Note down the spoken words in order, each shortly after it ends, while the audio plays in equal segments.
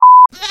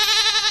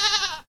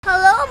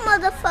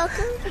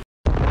motherfucker.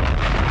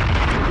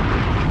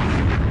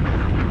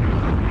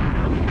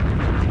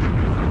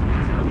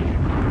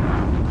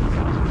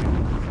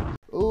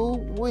 Ooh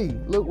wee,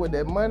 look what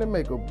that money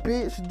make a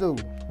bitch do.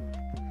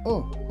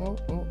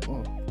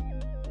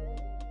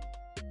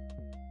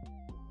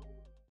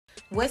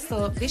 What's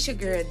up? This your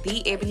girl,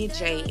 The Ebony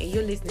J, and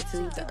you're listening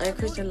to the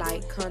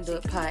Unchristian-like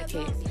Conduct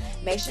Podcast.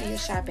 Make sure you're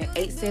shopping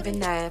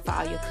 879 for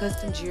all your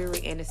custom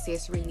jewelry and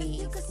accessory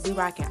needs. We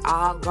rocking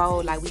all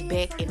gold like we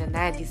back in the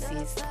 90s,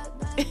 sis.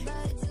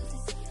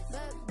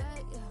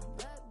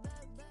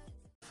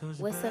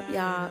 What's up,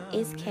 y'all?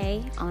 It's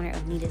Kay, owner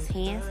of Nita's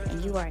Hands,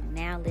 and you are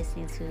now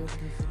listening to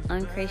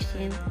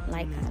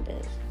Unchristian-like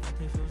Conduct.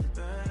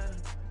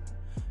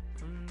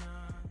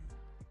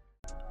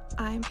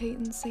 I'm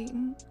Peyton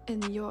Satan,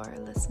 and you're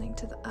listening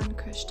to the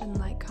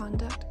Unchristian-like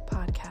Conduct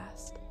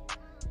Podcast.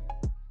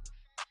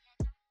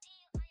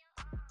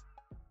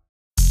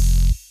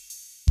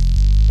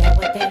 That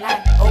what they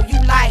like? Oh, you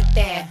like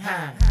that,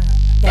 huh?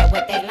 That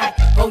what they like?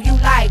 Oh, you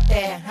like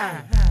that,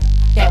 huh?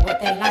 That what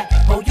they like?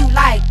 Oh, you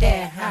like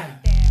that,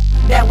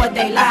 huh? That what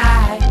they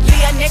like?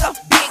 Yeah, nigga,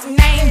 big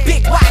name,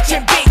 big watch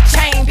and big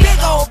chain, big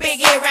old big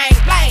earring,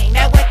 bling.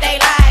 That what they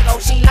like? Oh,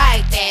 she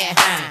like that,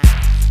 huh?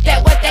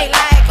 That what they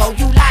like? Oh,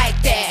 you like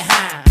that,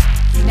 huh?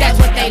 That's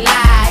what they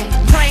like.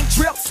 Plane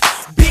trips,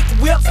 big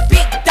whips,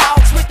 big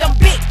dogs with them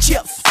big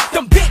chips,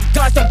 them big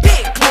guns, them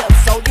big clips.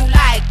 So you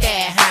like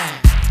that, huh?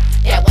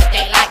 That what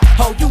they like?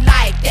 Oh, you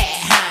like that,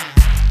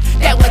 huh?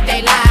 That what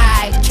they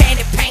like?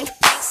 Candy paint,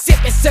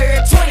 sipping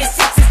syrup,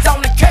 26s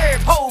on the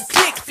curb, whole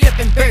click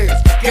flipping birds,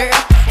 girl.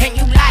 And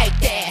you like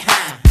that,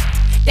 huh?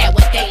 That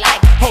what they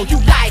like? Oh, you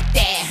like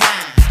that,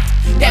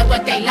 huh? That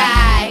what they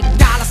like?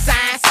 Dollar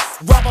signs,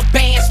 rubber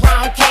bands,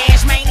 round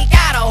cash, man, he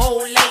got a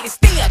whole lady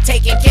still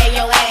taking care of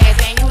your ass,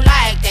 and you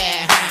like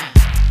that, huh?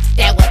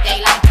 That what they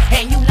like?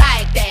 And you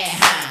like that,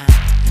 huh?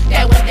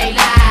 That what they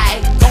like?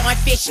 Going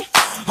fishing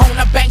on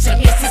the banks of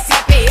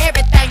Mississippi,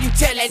 everything you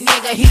tell that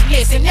nigga, he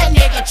listen, that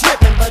nigga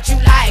tripping, but you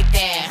like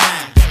that,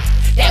 huh?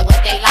 That what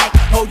they like?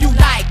 Oh, you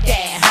like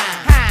that,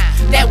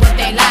 huh? That what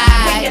they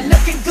like? When you're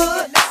looking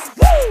good,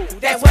 woo,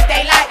 that's what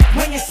they like.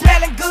 When you're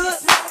smelling good,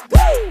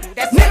 woo,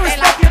 that's what they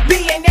like. You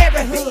be in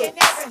every hood,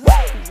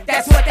 woo,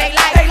 that's what they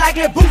like. They like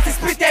your boots and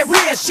spit that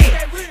real shit.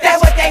 That's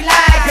what they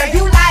like. Girl,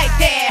 you like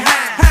that,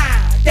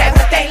 huh? That's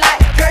what they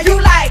like. Girl, you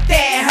like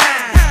that,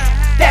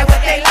 huh? That's what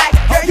they like.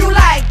 Girl, you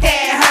like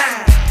that,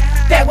 huh?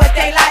 That's what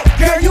they like.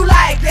 Girl, you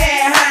like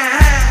that,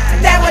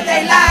 huh? That's what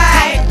they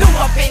like. Threw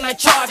up in the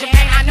charger,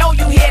 man. I know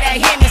you hear that.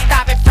 Hear me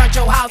stop in front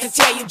your house and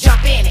tell you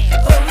jump in it.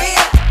 For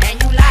real? And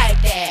you like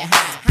that,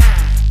 huh?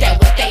 That's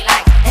what they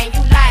like. And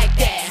you like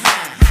that,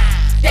 huh?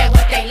 That's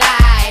what they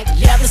like.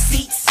 Leather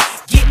seats,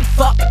 getting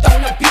fucked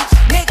on the beach.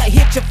 Nigga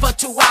hit you for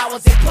 2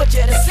 hours and put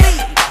you to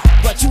sleep.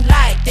 But you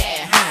like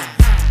that, huh?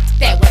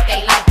 That what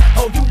they like?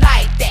 Oh, you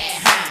like that,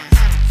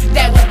 huh?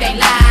 That what they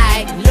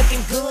like?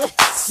 Looking good,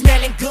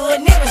 smelling good,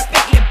 nigga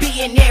respect you be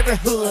in every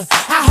hood.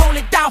 I hold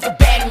it down for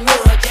Baton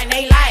Rouge, and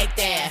they like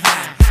that,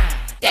 huh?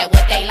 That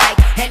what they like,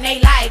 and they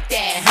like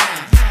that,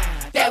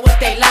 huh? That what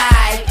they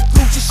like?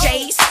 Gucci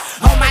shades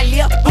on my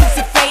lip,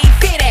 bootsy fade,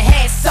 fit a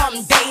hat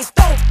some days,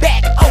 throw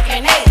back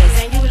Oakland A's,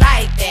 and you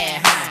like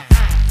that, huh?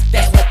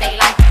 That's what they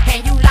like,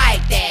 and you like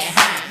that,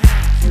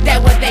 huh?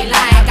 That what they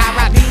like? I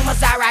ride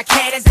Beamers, I ride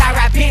Caddies, I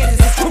ride Benzes,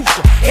 it's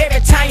crucial.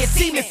 Every time you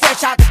see me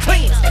fresh out the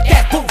cleaners,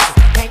 that's booster,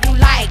 and you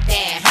like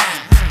that,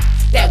 huh?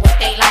 That what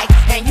they like,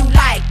 and you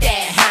like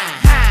that,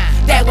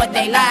 huh? That what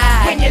they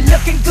like? When you're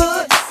looking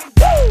good,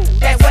 woo,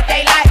 that's what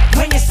they like.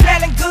 When you're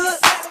smelling good,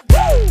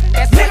 woo,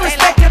 that's what they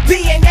like. You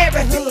be in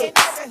every hood,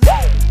 woo,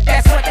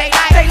 that's what they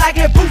like. They like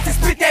your boots and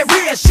spit that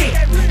real shit.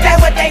 That's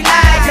what they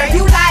like. Girl,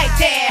 you like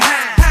that,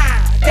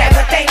 huh? That's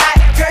what they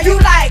like. Girl, you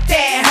like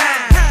that,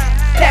 huh?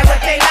 That's what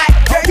they like.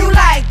 Girl, you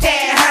like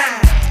that, huh?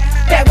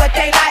 That's what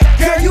they like.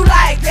 Girl, you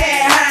like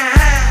that,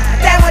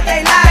 huh? That's what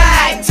they like. They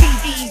like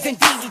TVs and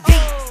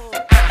DVDs.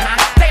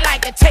 They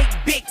like to take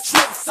big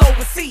trips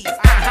overseas.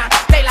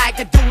 They like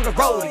to do the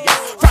rodeo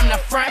from the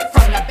front,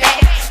 from the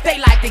back. They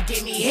like to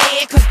give me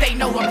head cause they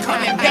know I'm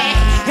coming back.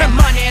 And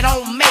money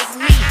don't make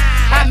me,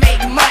 I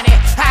make money.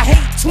 I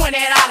hate $20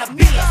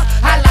 bills,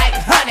 I like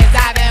hundreds.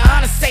 I've been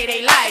honest, say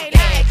they like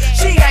that.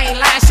 She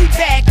ain't lying, she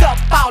back up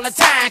all the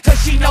time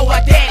cause she know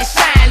her daddy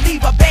shine.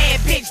 Leave a bad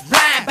bitch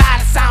blind by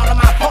the sound of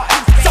my voice.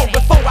 So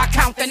before I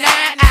count the 9,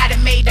 I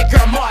done made the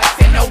girl more.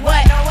 You know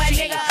what?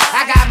 Shit,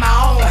 I got my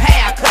own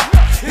haircut.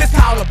 It's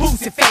called a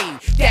boosie fade.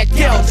 That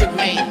Gilded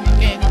made,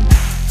 nigga.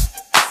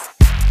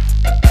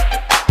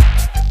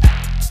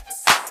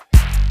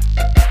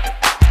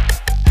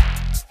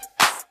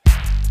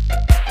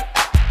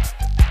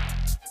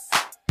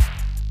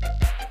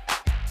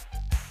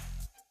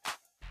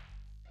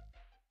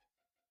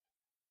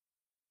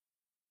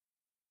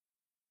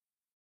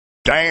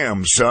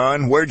 Damn,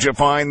 son, where'd you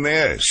find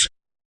this?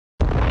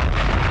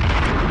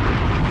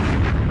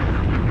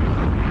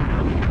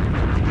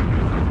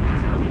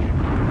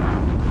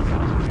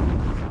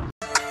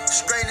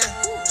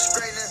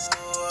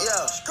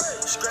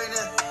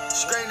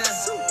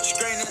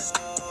 Straightening,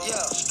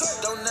 yeah.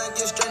 Don't nothing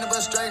get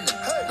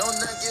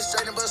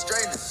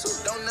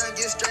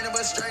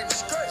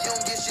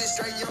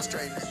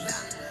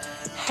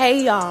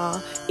Hey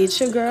y'all, it's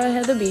your girl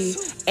Heather B,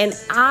 and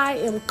I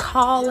am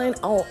calling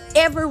on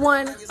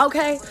everyone,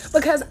 okay?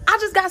 Because I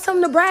just got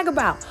something to brag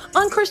about.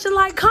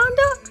 Unchristian-like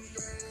conduct?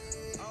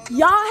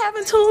 Y'all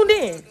haven't tuned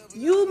in.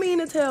 You mean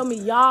to tell me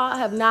y'all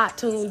have not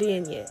tuned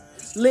in yet?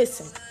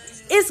 Listen,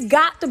 it's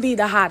got to be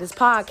the hottest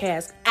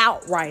podcast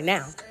out right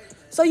now.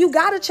 So you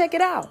gotta check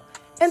it out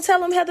and tell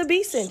them Heather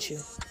B sent you.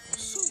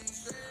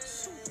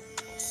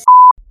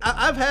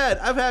 I've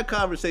had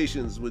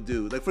conversations with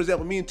dudes. Like, for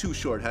example, me and Too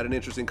Short had an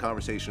interesting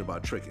conversation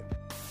about tricking.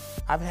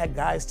 I've had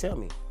guys tell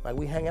me, like,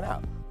 we hanging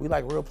out. We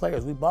like real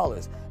players, we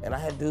ballers. And I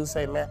had dudes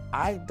say, man,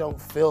 I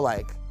don't feel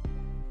like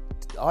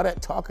all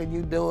that talking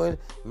you doing,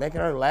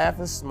 making her laugh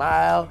and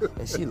smile,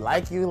 and she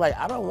like you, like,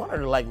 I don't want her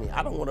to like me.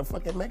 I don't want to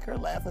fucking make her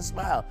laugh and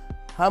smile.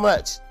 How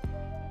much?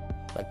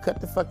 Like, cut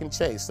the fucking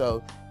chase.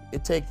 So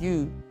it take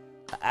you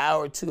an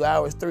hour, 2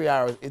 hours, 3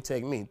 hours. It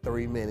take me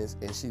 3 minutes,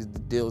 and the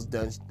deal's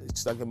done,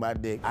 stuck in my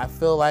dick. I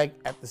feel like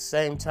at the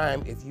same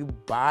time, if you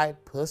buy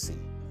pussy,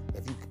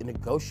 if you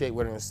negotiate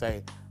with her and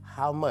say,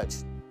 how much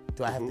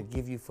do I have to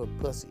give you for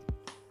pussy?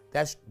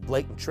 That's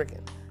blatant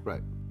tricking.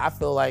 Right. I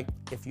feel like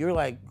if you're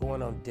like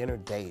going on dinner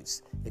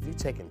dates, if you're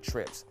taking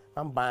trips, if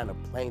I'm buying a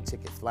plane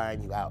ticket,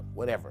 flying you out,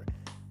 whatever,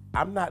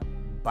 I'm not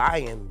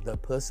buying the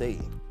pussy.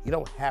 You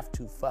don't have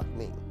to fuck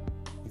me.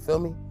 You feel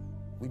me?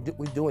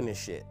 We doing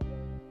this shit.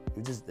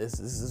 This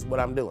is what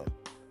I'm doing.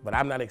 But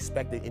I'm not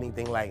expecting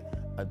anything like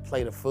a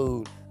plate of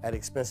food at an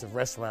expensive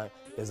restaurant.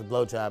 There's a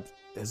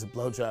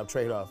blowjob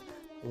trade-off.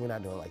 We're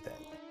not doing it like that.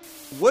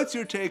 What's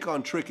your take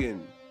on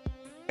tricking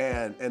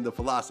and the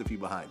philosophy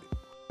behind it?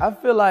 I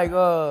feel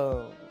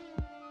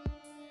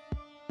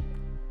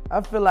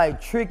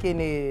like tricking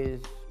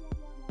is,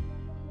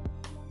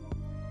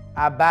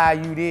 I buy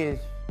you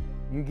this,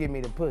 you give me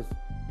the pussy.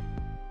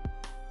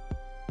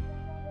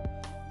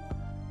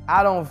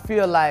 I don't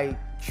feel like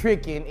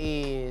tricking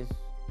is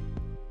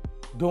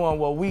doing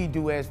what we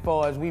do as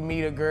far as we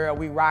meet a girl,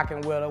 we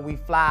rocking with her, we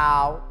fly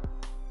out,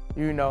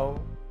 you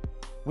know.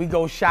 We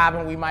go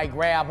shopping, we might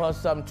grab her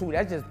something too.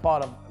 That's just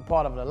part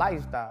of the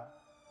lifestyle.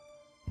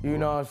 You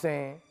know what I'm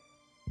saying?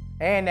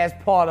 And that's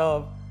part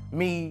of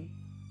me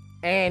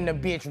and the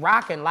bitch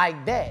rocking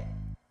like that.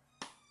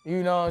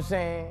 You know what I'm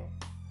saying?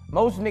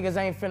 Most niggas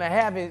ain't finna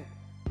have it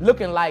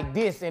looking like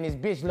this and his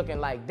bitch looking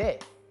like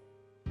that.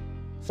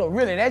 So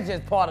really, that's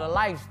just part of the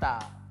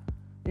lifestyle.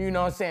 You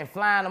know what I'm saying?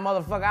 Flying the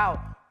motherfucker out,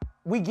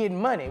 we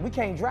getting money. We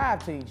can't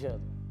drive to each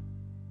other.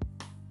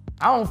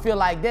 I don't feel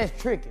like that's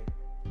tricking.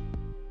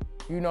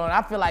 You know, and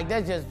I feel like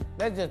that's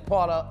just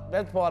part of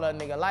a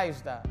nigga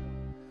lifestyle.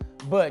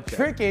 But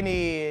tricking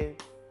is,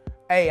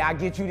 hey, I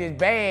get you this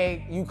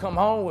bag, you come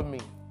home with me.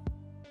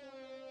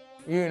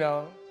 You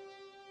know,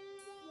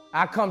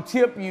 I come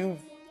tip you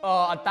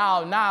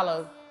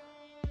 $1,000,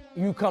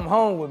 you come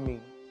home with me.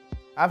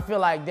 I feel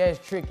like that's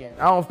tricking.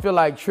 I don't feel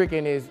like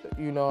tricking is,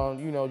 you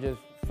know, just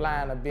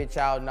flying a bitch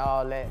out and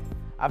all that.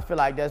 I feel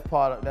like that's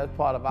part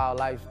of our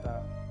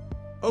lifestyle.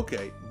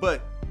 Okay,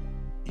 but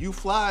you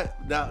fly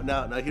now.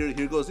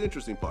 Here goes the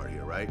interesting part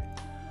here, right?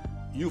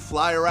 You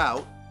fly her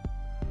out,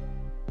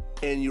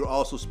 and you're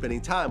also spending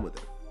time with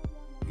her.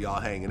 Y'all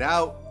hanging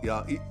out.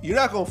 You're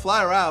not gonna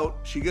fly her out.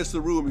 She gets to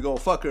the room. You're gonna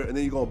fuck her, and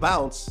then you're gonna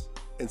bounce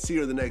and see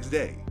her the next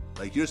day.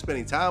 Like, you're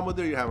spending time with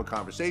her. You're having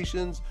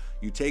conversations.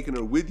 You taking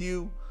her with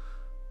you.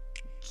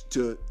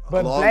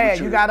 But Vlad,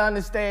 you gotta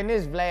understand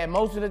this,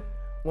 Vlad.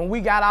 When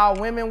we got our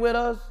women with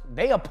us,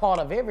 they a part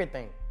of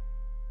everything.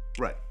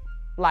 Right.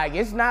 Like,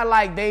 it's not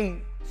like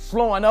they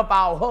slowing up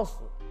our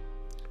hustle.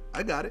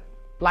 I got it.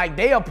 Like,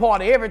 they a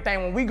part of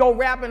everything. When we go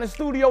rap in the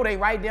studio, they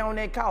right there on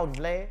that couch,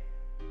 Vlad.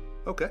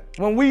 Okay.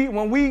 When you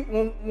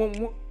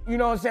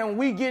know what I'm saying, when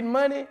we get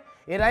money,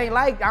 it ain't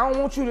like, I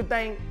don't want you to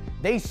think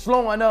they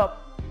slowing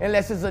up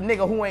unless it's a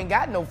nigga who ain't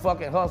got no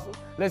fucking hustle.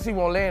 Unless he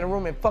wanna lay in the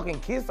room and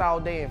fucking kiss all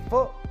day and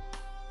fuck.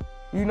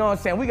 You know what I'm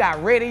saying? We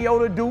got radio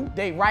to do,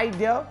 they right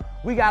there.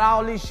 We got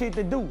all this shit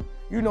to do.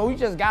 You know, we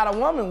just got a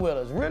woman with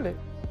us, really.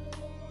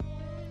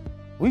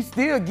 We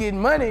still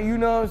getting money, you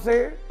know what I'm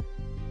saying?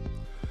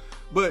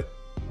 But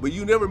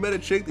you never met a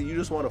chick that you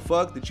just want to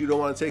fuck, that you don't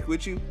want to take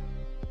with you?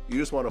 You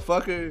just want to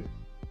fuck her,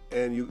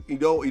 and you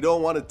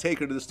don't want to take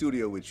her to the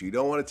studio with you. You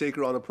don't want to take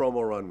her on the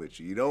promo run with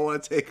you. You don't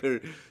want to take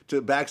her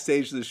to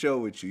backstage to the show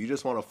with you. You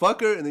just want to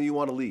fuck her, and then you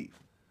want to leave.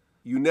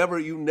 You never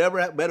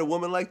met a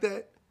woman like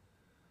that?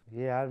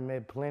 Yeah, I've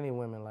met plenty of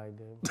women like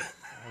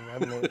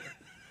that.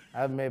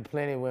 I've met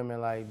plenty of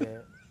women like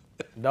that.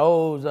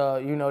 Those,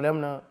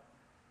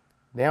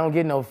 they don't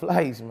get no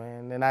flights,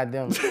 man. They're not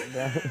them.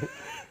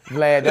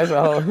 Vlad, that's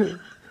a whole.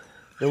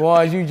 The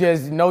ones you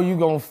just know you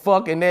gonna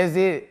fuck and that's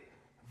it.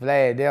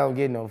 Vlad, they don't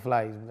get no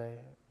flights, Vlad.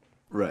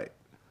 Right.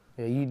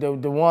 Yeah,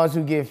 the ones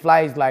who get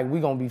flights, like, we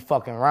gonna be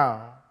fucking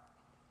around.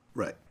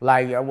 Right.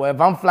 Like, well,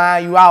 if I'm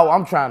flying you out,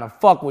 I'm trying to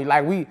fuck with,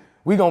 like, we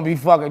gonna be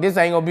fucking. This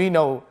ain't gonna be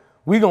no,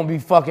 we gonna be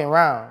fucking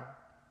around.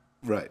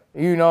 Right.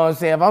 You know what I'm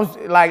saying? If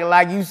I'm,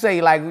 like you say,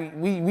 like,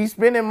 we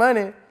spending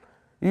money,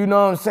 you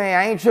know what I'm saying?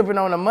 I ain't tripping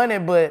on the money,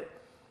 but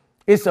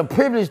it's a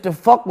privilege to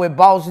fuck with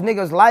boss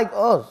niggas like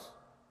us.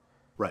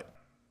 Right.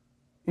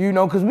 You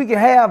know, because we can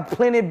have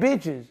plenty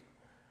bitches.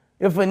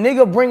 If a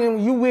nigga bringing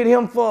you with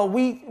him for a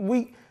week,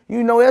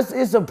 you know,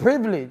 it's a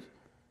privilege.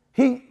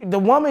 The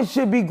woman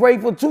should be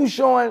grateful too,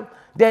 showing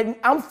that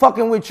I'm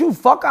fucking with you.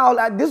 Fuck all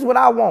that. This is what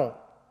I want.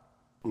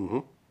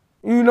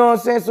 Mm-hmm. You know what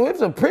I'm saying? So it's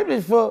a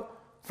privilege for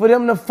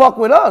them to fuck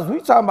with us.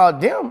 We talking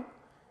about them.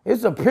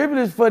 It's a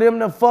privilege for them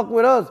to fuck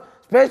with us.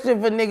 Especially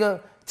if a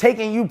nigga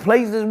taking you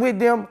places with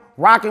them,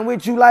 rocking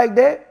with you like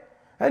that.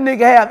 That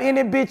nigga have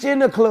any bitch in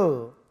the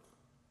club.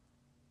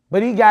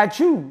 But he got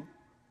you.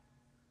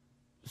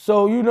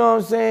 So you know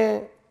what I'm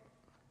saying?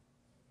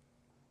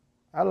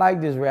 I like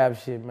this rap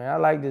shit, man. I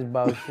like this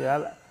bout shit.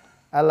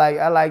 I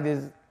like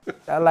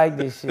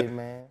this shit,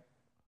 man.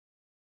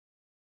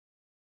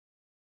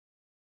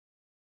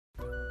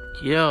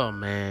 Yeah,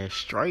 man,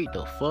 straight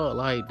the fuck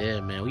like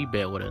that, man. We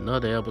back with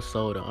another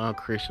episode of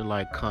Unchristian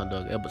Like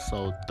Conduct,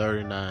 episode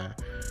 39.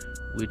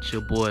 With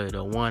your boy,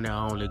 the one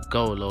and only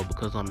GoatLow,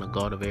 because I'm the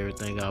god of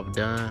everything I've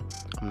done.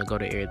 I'm the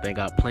god of everything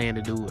I plan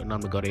to do, and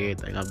I'm the god of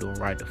everything I'm doing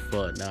right the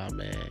fuck now,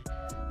 man.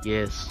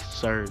 Yes,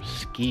 sir,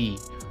 ski.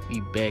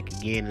 We back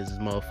again as this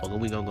motherfucker.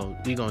 We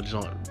gonna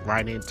jump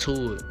right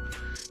into it.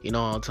 You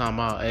know what I'm talking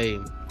about? Hey,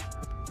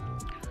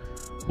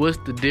 what's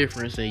the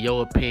difference in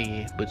your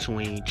opinion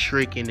between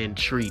tricking and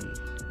treating?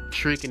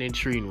 Tricking and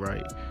treating,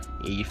 right?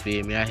 Yeah, you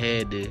feel me? I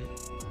had to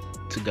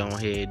go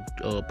ahead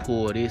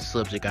pull this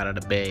subject out of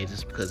the bag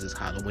just because it's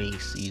Halloween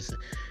season.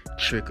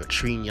 Trick or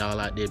treating,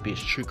 y'all out there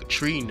bitch trick or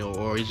treating,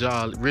 or is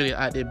y'all really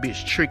out there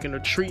bitch tricking or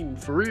treating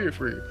for real?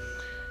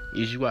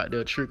 Is you out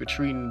there trick or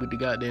treating with the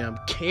goddamn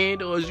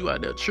candy, or is you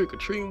out there trick or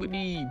treating with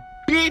these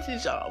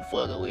bitches y'all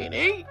fucking with,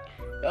 eh?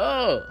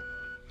 Oh,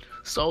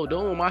 so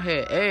I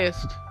had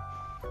asked.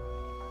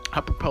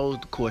 I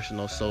proposed the question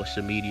on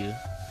social media,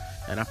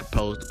 and I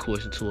proposed the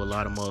question to a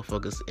lot of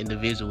motherfuckers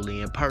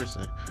individually in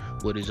person.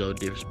 What is your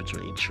difference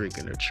between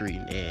tricking or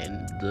treating?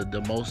 And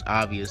the most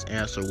obvious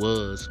answer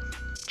was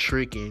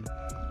tricking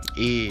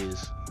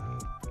is,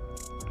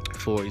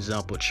 for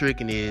example,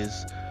 tricking is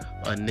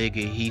a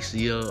nigga, he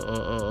see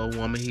a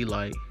woman he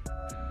like,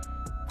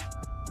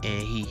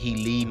 and he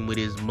leading with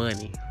his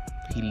money.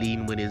 He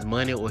leading with his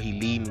money, or he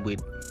leading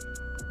with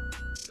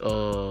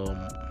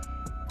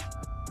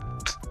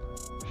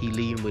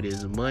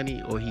his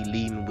money, or he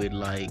leading with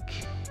like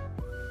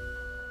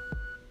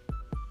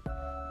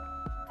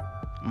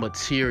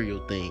material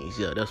things.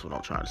 Yeah, that's what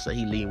I'm trying to say.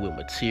 He leading with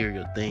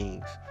material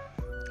things,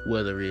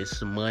 whether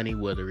it's money,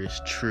 whether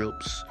it's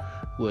trips,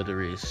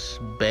 whether it's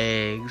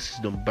bags,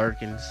 them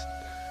Birkins,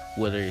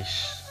 whether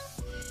it's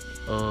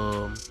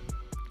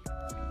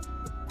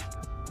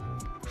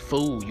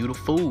food, you the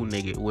food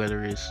nigga,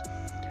 whether it's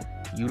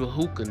you the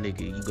hookah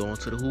nigga, you going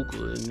to the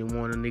hookah and you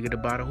want a nigga to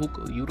buy the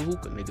hookah, you the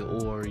hookah nigga,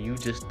 or you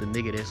just the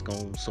nigga that's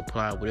gonna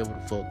supply whatever the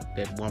fuck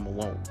that woman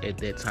want at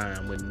that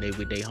time when they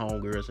with they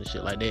homegirls and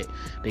shit like that.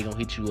 They gonna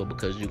hit you up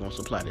because you gonna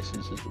supply this shit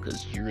just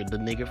because you're the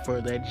nigga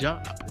for that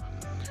job.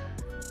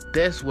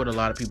 That's what a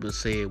lot of people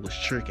said was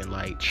tricking.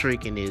 Like,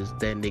 tricking is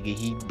that nigga,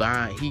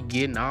 he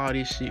getting all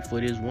this shit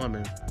for this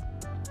woman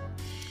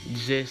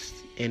just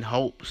in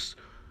hopes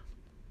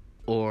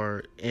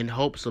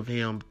of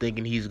him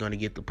thinking he's gonna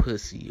get the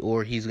pussy,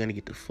 or he's gonna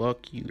get to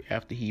fuck you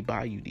after he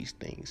buy you these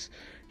things.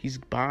 He's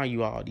buying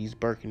you all these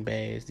Birkin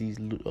bags, these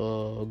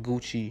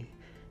Gucci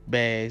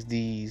bags,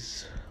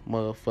 these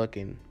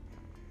motherfucking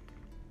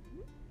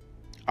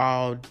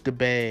all the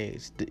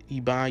bags. He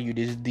buying you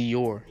this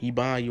Dior. He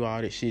buying you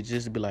all this shit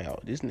just to be like, oh,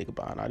 this nigga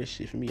buying all this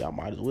shit for me. I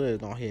might as well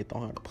go ahead and throw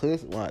her the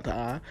pussy one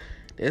time.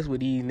 That's what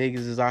these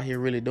niggas is out here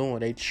really doing.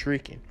 They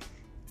tricking.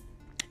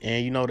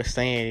 And you know the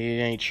saying, it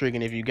ain't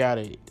tricking if you got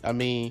it. I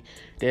mean,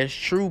 that's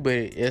true,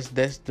 but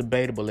that's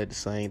debatable at the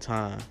same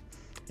time.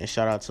 And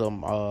shout out to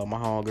my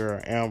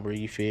homegirl Amber,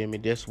 you feel me?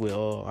 That's what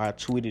I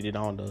tweeted it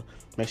on the.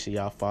 Make sure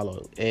y'all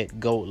follow at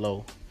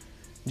GoatLow,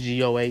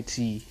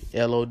 GoatLowEnt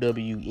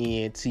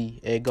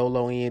at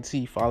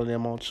GoatLowEnt. Follow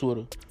them on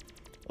Twitter.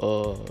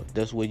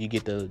 That's where you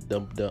get the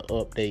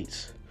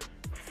updates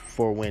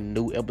for when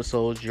new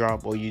episodes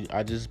drop, or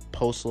I just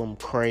post some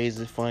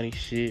crazy funny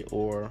shit,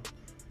 or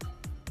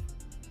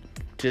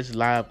just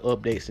live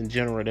updates in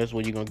general. That's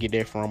where you're gonna get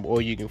that from.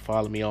 Or you can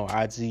follow me on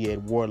IG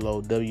at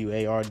Wardlow,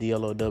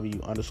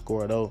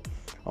 WARDLOW_though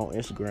on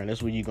Instagram.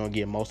 That's where you're gonna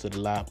get most of the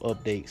live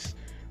updates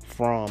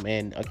from,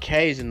 and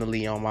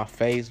occasionally on my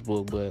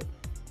Facebook, but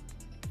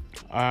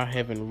I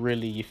haven't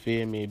really, you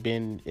feel me,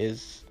 been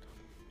as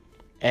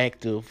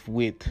active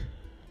with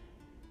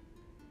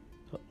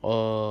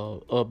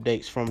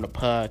updates from the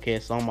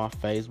podcast on my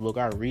Facebook.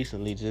 I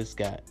recently just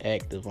got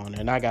active on it,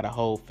 and I got a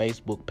whole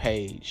Facebook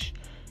page,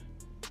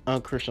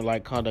 Unchristian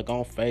Like Conduct,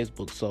 on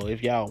Facebook. So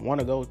if y'all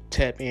want to go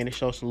tap in and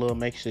show some love,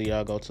 make sure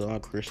y'all go to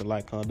Unchristian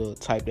Like Conduct,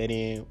 type that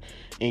in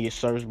your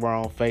search bar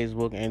on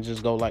Facebook, and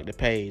just go like the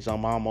page.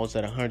 I'm almost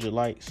at 100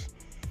 likes.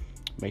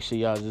 Make sure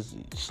y'all just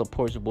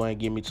support your boy and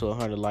get me to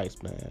 100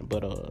 likes, man.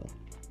 But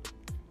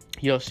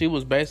yo, she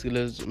was basically,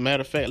 as a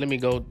matter of fact, let me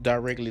go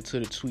directly to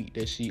the tweet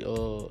that she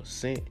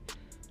sent.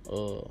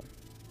 Let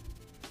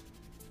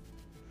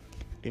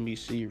me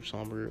see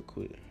something real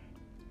quick.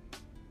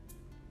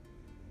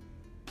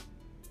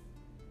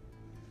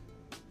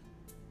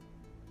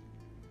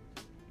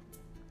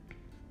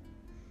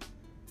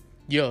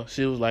 Yeah,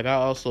 she was like, I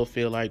also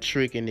feel like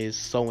tricking is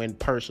so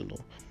impersonal.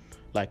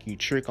 Like, you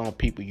trick on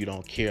people you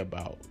don't care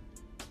about.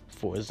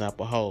 For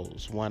example,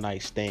 hoes, one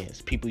night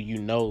stands, people you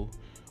know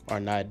are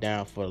not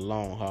down for the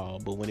long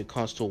haul. But when it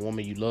comes to a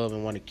woman you love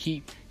and want to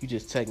keep, you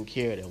just taking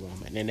care of that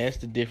woman. And that's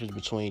the difference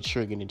between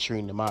tricking and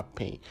treating, in my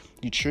opinion.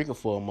 You tricking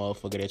for a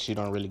motherfucker that you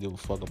don't really give a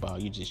fuck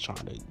about. You just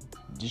trying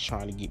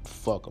to get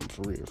fuck them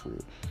for real, for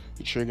real.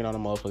 You tricking on a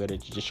motherfucker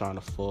that you just trying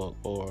to fuck,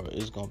 or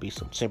it's gonna be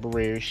some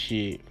temporary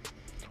shit.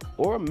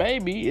 Or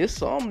maybe it's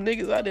some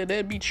niggas out there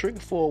that be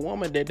tricking for a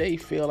woman that they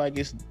feel like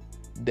it's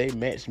they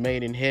match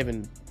made in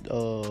heaven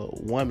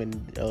woman,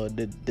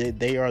 that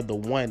they are the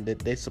one that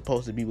they're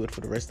supposed to be with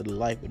for the rest of their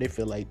life, but they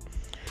feel like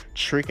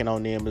tricking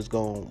on them is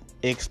gonna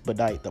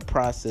expedite the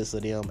process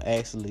of them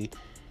actually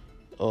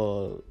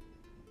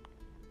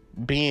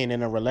being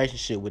in a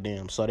relationship with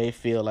them. So they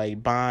feel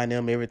like buying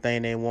them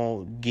everything they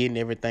want, getting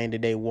everything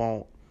that they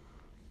want,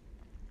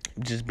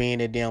 just being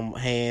at them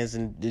hands,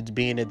 and just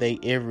being at they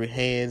every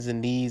hands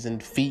and knees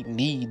and feet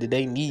need that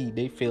they need.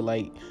 They feel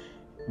like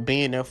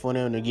being there for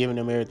them and giving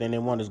them everything they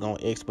want is gonna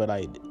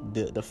expedite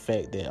the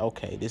fact that,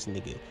 okay, this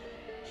nigga,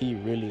 he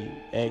really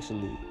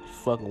actually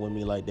fucking with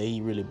me like that.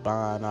 He really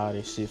buying all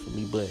this shit for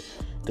me. But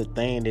the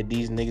thing that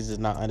these niggas is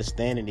not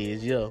understanding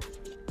is, yo,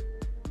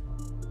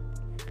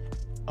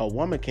 a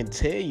woman can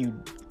tell you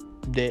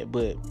that,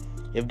 but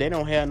if they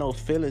don't have no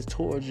feelings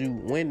towards you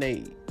when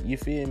they, you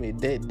feel me,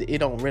 that it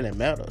don't really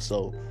matter.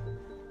 So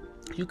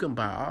you can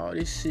buy all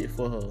this shit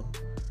for her,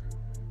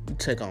 you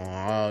take on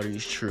all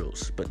these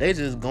trips, but they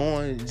just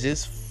going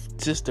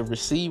just to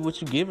receive what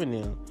you giving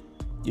them.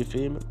 You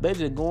feel me? They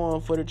just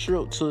going for the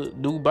trip to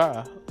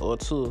Dubai or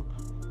to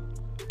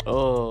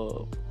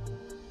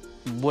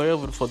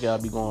wherever the fuck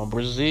y'all be going,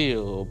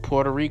 Brazil or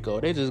Puerto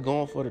Rico. They just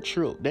going for the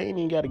trip. They ain't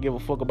even got to give a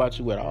fuck about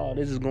you at all.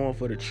 They just going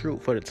for the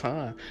trip, for the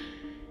time.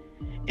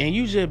 And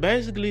you just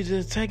basically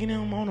just taking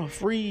them on a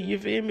free, you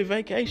feel me,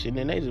 vacation.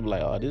 And they just be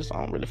like, oh, I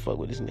don't really fuck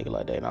with this nigga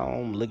like that. And I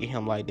don't look at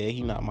him like that.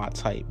 He not my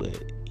type,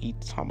 but he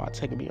talking about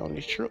taking me on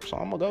this trip, so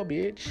I'm gonna go,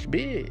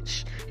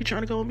 bitch. You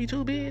trying to go with me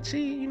too, bitch?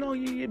 See, you know,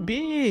 you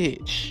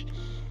bitch.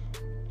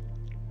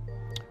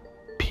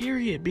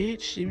 Period,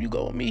 bitch. If you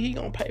go with me, he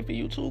gonna pay for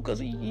you too, cause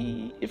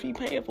if he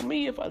paying for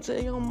me, if I tell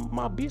him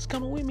my bitch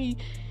coming with me,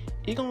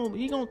 he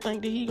gonna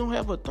think that he gonna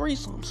have a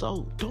threesome.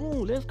 So,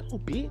 dude, let's go,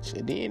 bitch.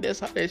 And then that's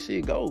how that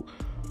shit go.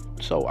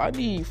 So I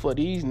need for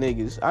these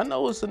niggas. I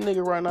know it's a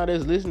nigga right now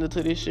that's listening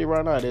to this shit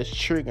right now that's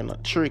tricking,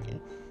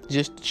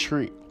 just to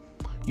trick.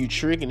 You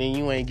tricking and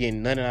you ain't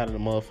getting nothing out of the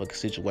motherfucking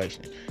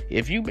situation.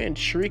 If you been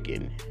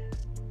tricking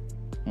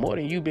more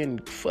than you been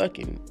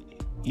fucking,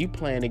 you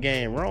playing the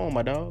game wrong,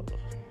 my dog.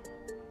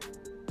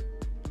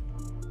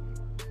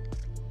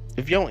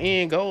 If your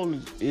end goal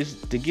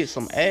is to get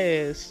some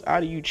ass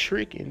out of you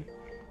tricking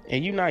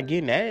and you not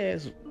getting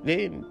ass,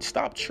 then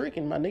stop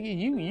tricking, my nigga.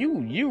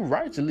 You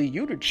rightfully,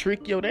 you to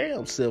trick your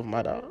damn self,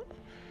 my dog.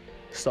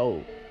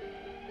 So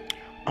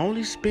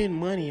only spend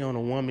money on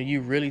a woman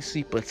you really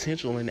see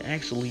potential in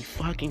actually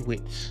fucking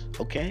with,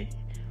 okay?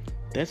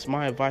 That's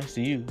my advice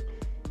to you.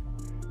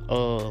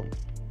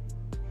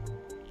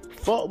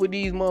 Fuck with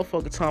these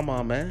motherfuckers talking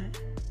about, man.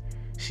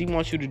 She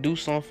wants you to do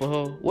something for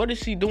her. What is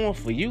she doing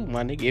for you,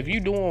 my nigga? If you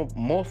doing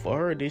more for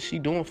her than she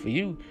doing for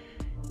you,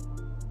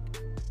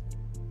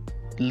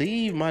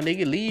 leave, my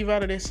nigga. Leave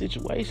out of that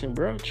situation,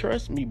 bro.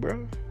 Trust me,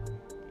 bro.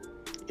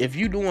 If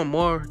you doing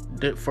more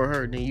for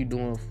her than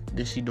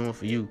she doing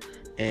for you,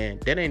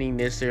 and that ain't even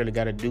necessarily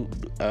gotta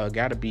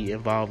be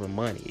involving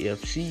money.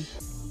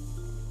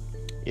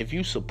 If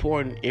you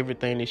supporting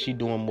everything that she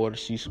doing more than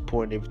she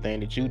supporting everything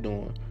that you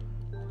doing,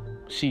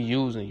 she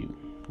using you.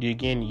 You're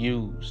getting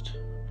used.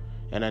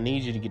 And I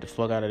need you to get the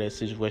fuck out of that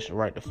situation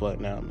right the fuck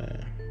now,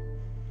 man.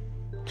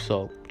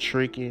 So,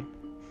 tricking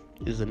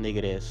is a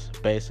nigga that's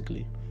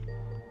basically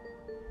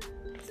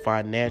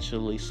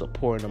financially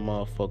supporting a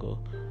motherfucker.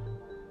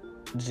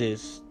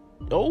 Just,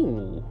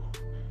 oh,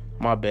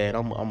 my bad.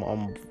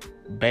 I'm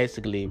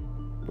basically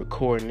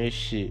recording this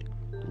shit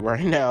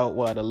right now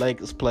while the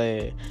Lakers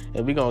playing.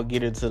 And we gonna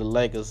get into the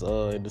Lakers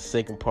in the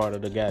second part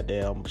of the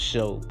goddamn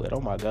show. But oh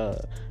my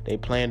God, they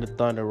playing the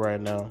Thunder right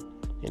now.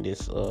 And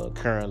it's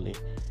currently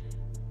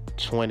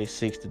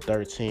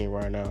 26-13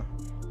 right now.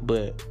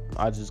 But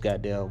I just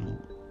got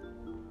them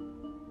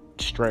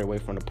straight away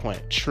from the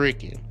point.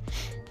 Tricking.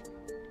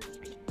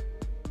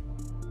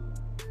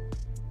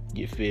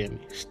 You feel me?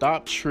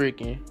 Stop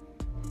tricking.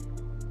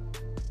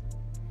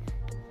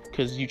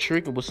 Cause you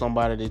tricking with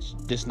somebody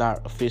that's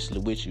not officially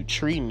with you.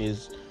 Treating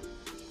is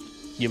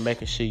you're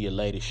making sure your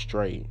lady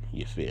straight.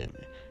 You feel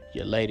me?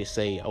 Your lady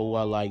say, oh,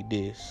 I like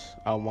this.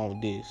 I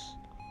want this.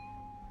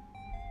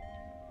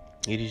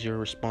 It is your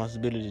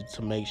responsibility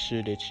to make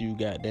sure that you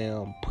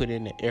goddamn put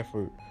in the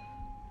effort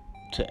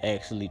to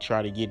actually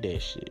try to get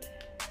that shit.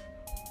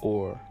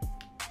 Or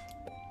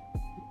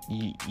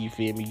you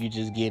feel me? You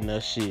just getting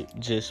that shit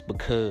just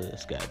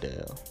because,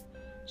 goddamn.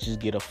 Just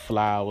get her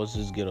flowers,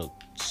 just get her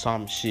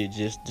some shit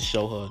just to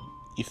show her,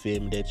 you feel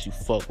me, that you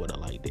fuck with her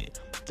like that.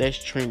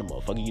 That's treating a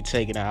motherfucker. You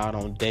taking her out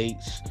on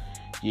dates.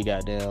 You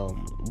got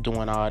them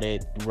doing all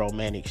that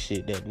romantic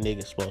shit that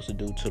niggas supposed to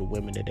do to the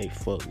women that they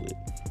fuck with.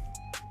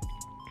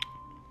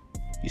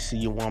 You see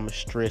your woman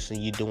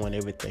stressing, you doing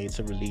everything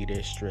to relieve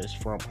that stress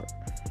from her.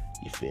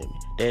 You feel me?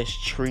 That's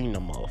treating a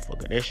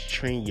motherfucker. That's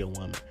treating your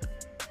woman.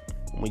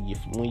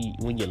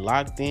 When you're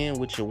locked in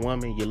with your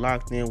woman, you're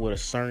locked in with a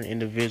certain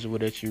individual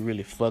that you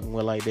really fucking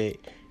with like that.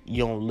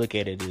 You don't look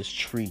at it as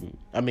treating.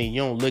 I mean,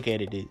 you don't look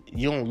at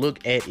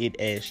it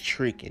as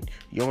tricking.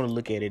 You only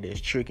look at it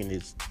as tricking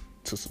is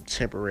to some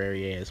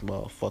temporary ass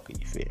motherfucker.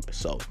 You feel me?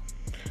 So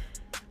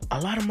a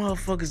lot of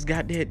motherfuckers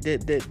got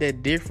that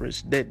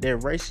difference,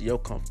 that ratio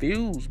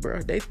confused,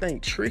 bro. They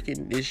think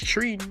tricking is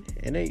treating,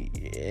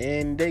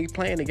 and they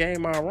playing the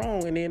game all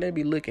wrong, and then they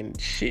be looking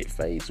shit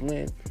faced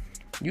when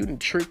you done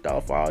tricked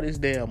off all this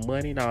damn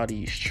money, all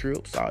these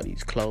trips, all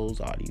these clothes,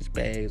 all these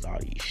bags, all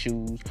these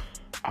shoes,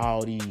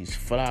 all these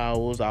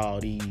flowers, all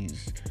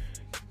these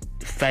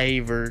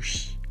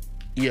favors.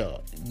 Yeah,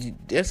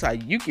 that's how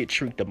you get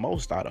tricked the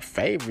most, out of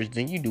favors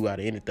than you do out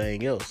of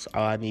anything else.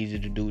 Oh, I need you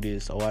to do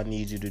this. Oh, I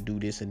need you to do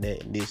this and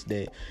that and this,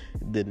 that.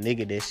 The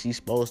nigga that she's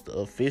supposed to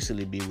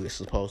officially be with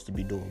supposed to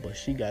be doing, but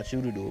she got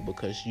you to do it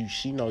because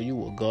she know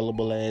you a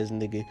gullible ass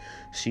nigga.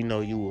 She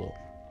know you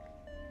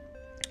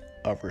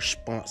a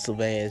responsive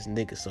ass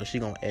nigga, so she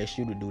gonna ask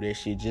you to do that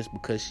shit just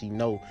because she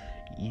know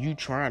you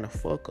trying to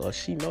fuck her.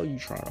 She know you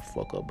trying to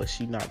fuck her, but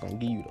she not gonna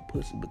give you the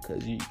pussy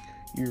because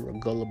you're a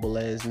gullible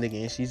ass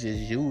nigga and she's just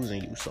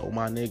using you. So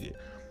my nigga,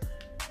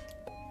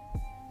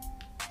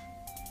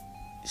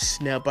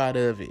 snap out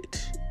of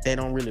it. They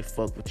don't really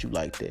fuck with you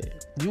like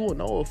that. You will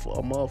know if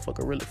a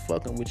motherfucker really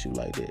fucking with you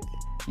like that.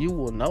 You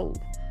will know.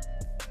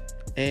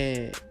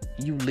 And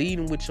you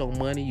leading with your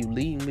money, you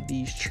leading with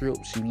these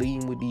trips, you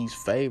leading with these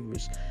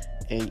favors,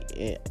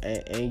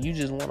 and you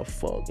just want to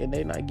fuck, and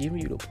they not giving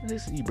you the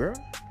pussy, bro.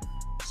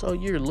 So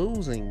you're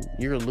losing.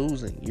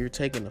 You're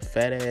taking a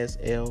fat ass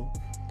L.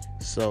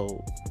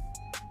 So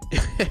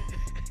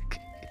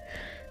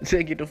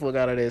get the fuck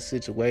out of that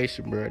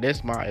situation, bro.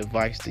 That's my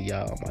advice to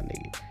y'all, my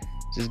nigga.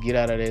 Just get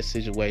out of that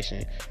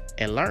situation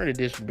and learn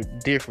the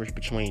difference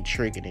between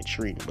tricking and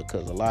treating,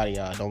 because a lot of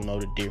y'all don't know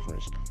the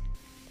difference.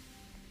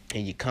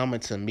 And you coming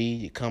to me,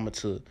 you coming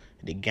to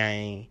the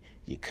gang,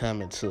 you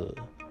coming to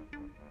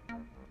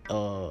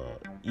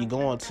you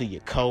going to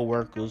your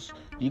co-workers,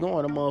 you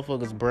going to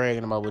motherfuckers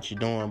bragging about what you're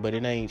doing, but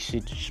it ain't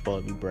shit you're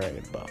supposed to be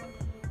bragging about.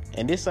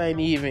 And this ain't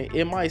even,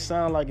 it might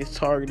sound like it's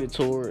targeted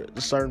toward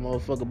a certain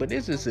motherfucker, but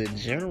this is in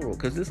general,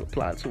 because this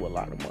applies to a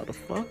lot of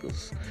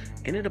motherfuckers.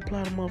 And it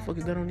apply to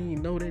motherfuckers that don't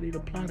even know that it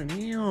apply to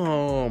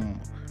them.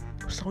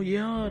 So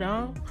yeah,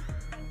 dawg,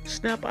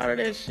 snap out of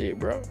that shit,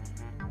 bro.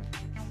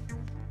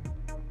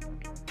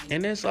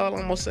 And that's all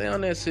I'm gonna say on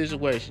that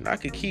situation. I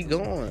could keep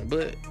going,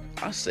 but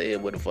I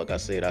said what the fuck I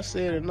said. I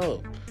said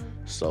enough.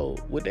 So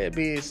with that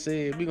being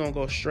said, we gonna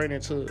go straight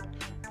into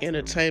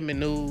entertainment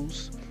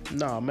news.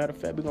 Nah, matter of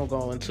fact, we gonna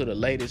go into the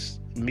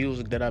latest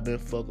music that I've been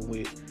fucking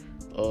with.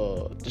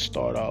 To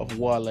start off,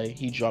 Wale,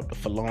 he dropped the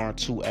Forlorn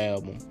 2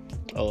 album.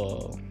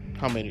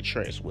 How many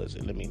tracks was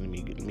it? Let me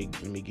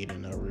get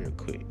in there real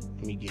quick.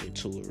 Let me get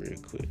into it real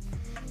quick.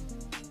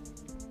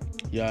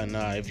 Y'all,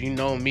 nah, if you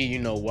know me, you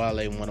know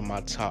Wale, one of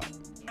my top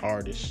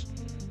artists.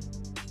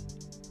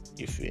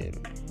 You feel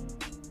me?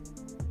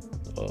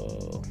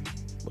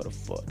 What the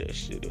fuck that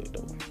shit is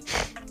though?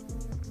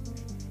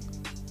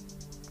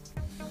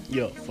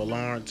 Yo,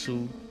 Forlorn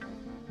 2,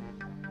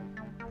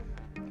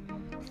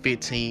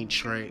 15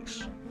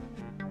 tracks.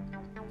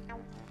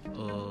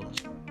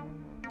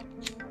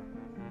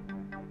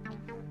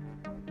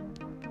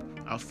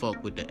 I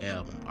fuck with the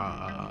album.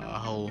 I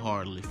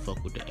wholeheartedly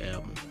fuck with the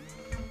album.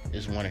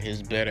 It's one of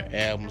his better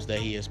albums that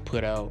he has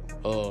put out.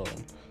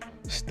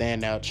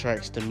 Standout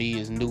tracks to me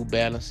is New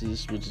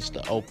Balances, which is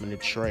the opening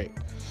track.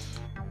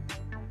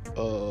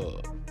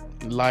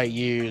 Light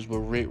Years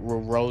with Rick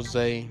Rose,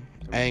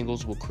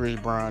 Angles with Chris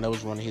Brown, that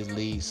was one of his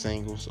lead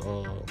singles.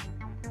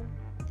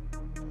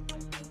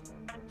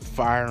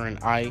 Fire and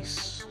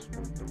Ice,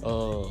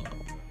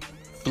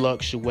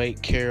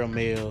 Fluctuate,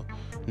 Caramel,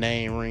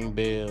 Name Ring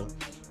Bell.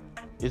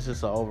 It's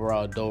just an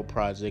overall dope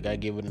project. I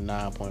give it a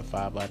 9.5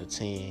 out of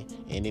 10.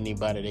 And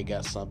anybody that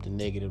got something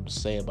negative to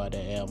say about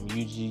that album,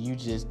 you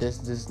just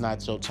this is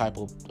not your type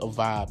of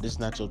vibe. This is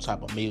not your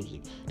type of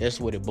music. That's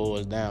what it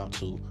boils down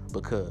to.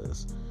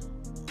 Because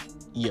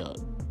yeah,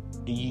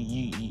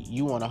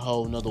 you want a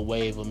whole nother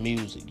wave of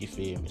music. You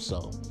feel me?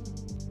 So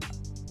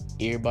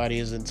everybody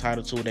is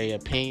entitled to their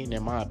opinion,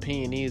 and my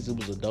opinion is it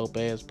was a dope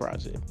ass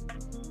project.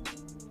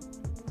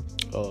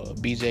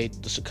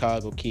 BJ, the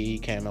Chicago kid, he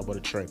came up with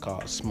a track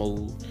called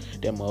Smooth.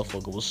 That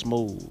motherfucker was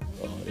smooth.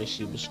 That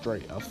shit was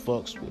straight. I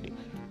fucks with it.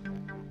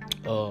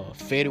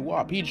 Fetty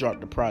Wap, he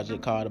dropped a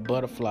project called The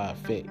Butterfly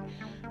Effect.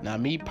 Now,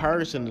 me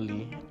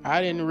personally,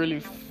 I didn't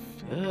really.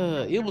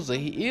 It was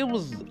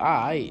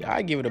alright.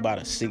 I give it about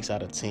a 6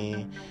 out of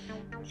 10.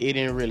 It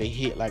didn't really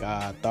hit like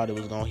I thought it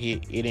was gonna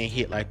hit. It didn't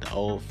hit like the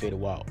old Fetty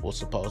Wap was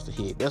supposed to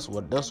hit. That's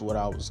what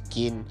I was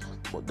getting.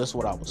 That's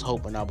what I was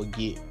hoping I would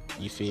get.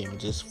 You feel me?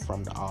 Just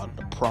from all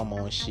the promo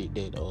and shit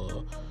that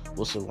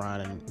was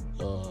surrounding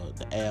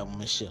the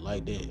album and shit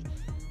like that.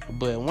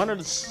 But one of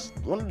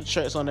the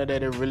tracks on there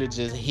that it really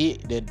just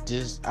hit, that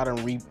just I done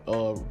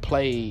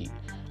replayed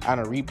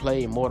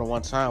more than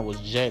one time, was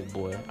Jack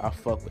Boy. I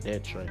fuck with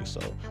that track. So,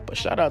 but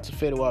shout out to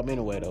Fetty Wap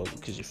anyway though,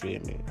 because you feel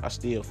me, I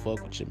still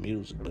fuck with your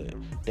music, but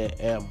that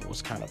album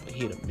was kind of a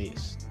hit or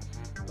miss.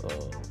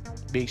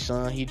 Big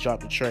Sean, he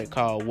dropped a track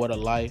called What a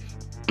Life.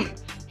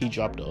 He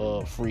dropped a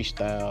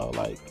freestyle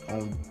like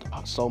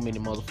on so many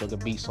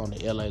motherfucking beats on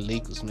the LA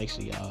Leakers. Make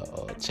sure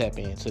y'all tap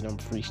into them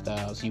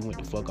freestyles. He went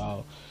the fuck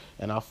off,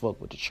 and I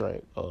fuck with the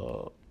track.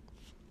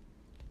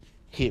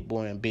 Hit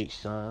Boy and Big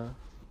Sean,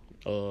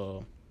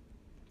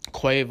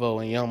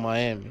 Quavo and Young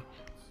Miami.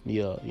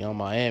 Yeah, Young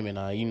Miami.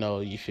 Now you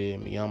know, you feel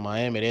me. Young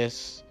Miami,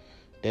 that's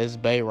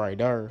Bay right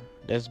there.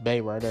 That's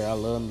Bay right there. I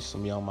love me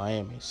some Young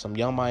Miami. Some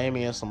Young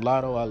Miami and some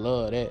Lotto. I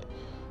love that.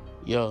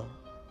 Yeah.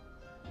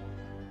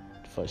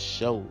 For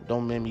sure.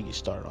 Don't make me get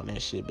started on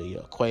that shit. But yeah,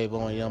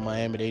 Quavo and Young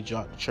Miami, they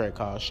dropped a track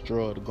called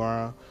Scrub the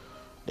Ground.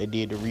 They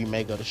did the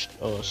remake of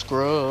the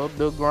Scrub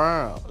the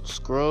Ground.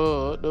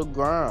 Scrub the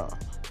Ground.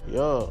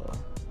 Yeah.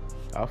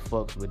 I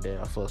fucks with that.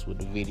 I fucks with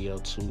the video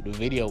too. The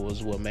video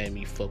was what made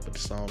me fuck with the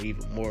song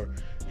even more.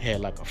 It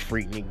had like a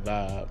Freaknik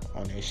vibe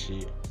on that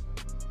shit.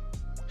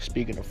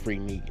 Speaking of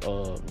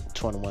Freaknik,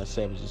 21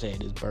 Savage just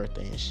had his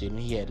birthday and shit, and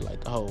he had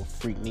like the whole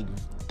Freaknik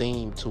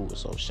theme to it.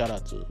 So shout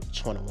out to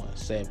 21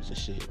 Savage and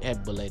shit.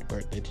 Happy belated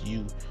birthday to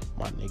you,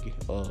 my nigga.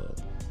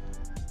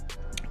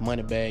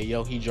 Moneybagg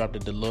Yo, he dropped a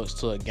deluxe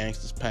to A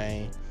Gangsta's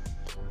Pain.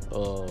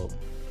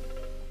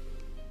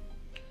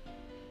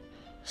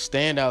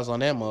 Standouts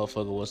on that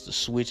motherfucker was the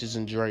Switches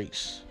and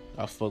Drakes.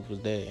 I fucked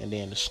with that. And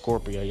then the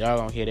Scorpio. Y'all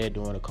gonna hear that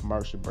during the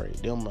commercial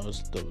break. Them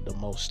was the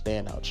most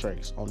standout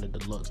tracks on the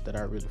deluxe that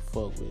I really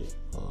fuck with.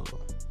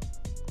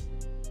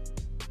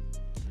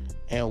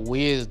 And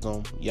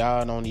Wisdom.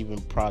 Y'all don't even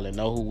probably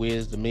know who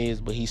Wisdom is,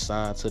 but he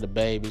signed to the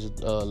Baby's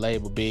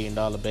label, $1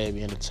 Billion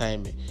Baby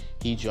Entertainment.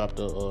 He dropped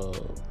a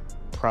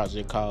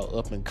project called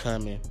Up and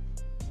Coming.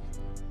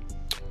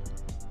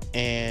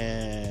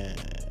 And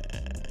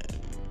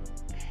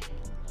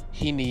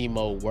he need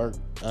more work,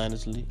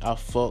 honestly. I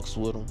fucks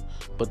with him,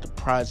 but the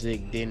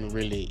project didn't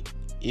really,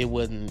 it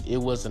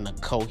wasn't a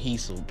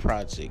cohesive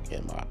project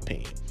in my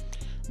opinion.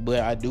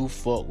 But I do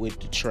fuck with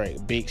the track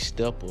Big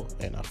Stepper,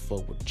 and I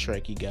fuck with the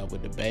track he got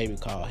with the Baby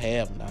called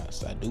Have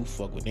Nots. I do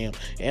fuck with them,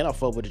 and I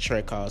fuck with the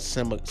track called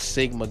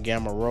Sigma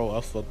Gamma Rho.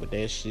 I fuck with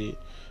that shit,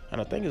 and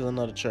I think there's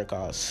another track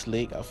called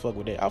Slick. I fuck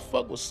with that. I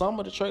fuck with some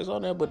of the tracks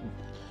on there, but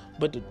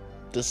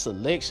the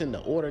selection, the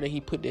order that he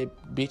put that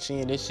bitch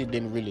in, that shit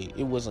didn't really,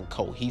 it wasn't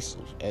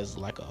cohesive as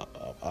like a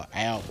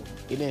album.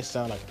 It didn't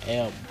sound like an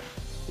album.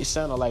 It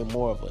sounded like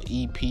more of an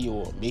EP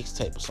or a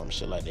mixtape or some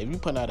shit like that. If you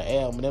put out an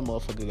album, that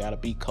motherfucker gotta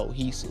be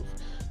cohesive.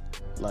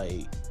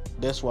 Like,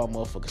 that's why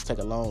motherfuckers take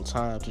a long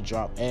time to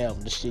drop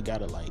albums. This shit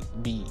gotta like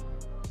be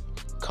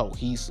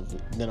cohesive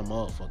than a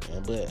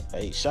motherfucker. But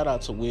hey, shout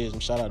out to Wisdom,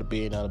 shout out to $1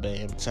 Billion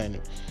Baby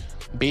Entertainment.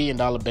 $1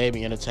 Billion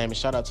Baby Entertainment.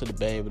 Shout out to the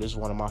Baby. This is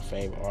one of my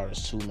favorite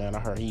artists too, man. I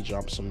heard he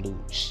dropped some new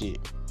shit.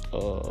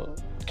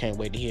 Can't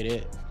wait to hear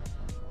that.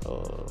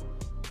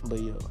 But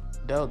yeah,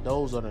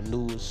 those are the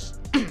newest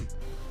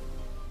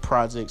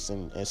projects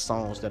and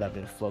songs that I've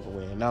been fucking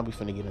with. And now we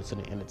finna get into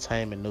the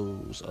entertainment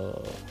news.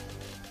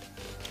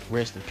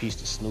 Rest in peace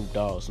to Snoop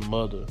Dogg's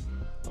mother.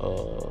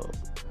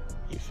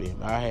 You feel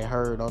me? I had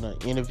heard on an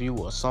interview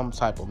or some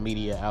type of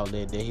media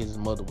outlet that his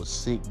mother was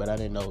sick, but I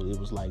didn't know it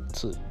was like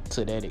to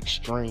that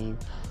extreme.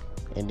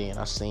 And then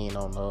I seen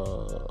on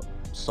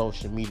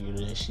social media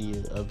that she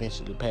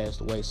eventually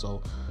passed away.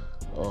 So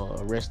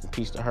rest in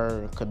peace to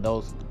her.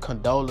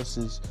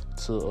 Condolences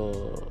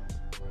to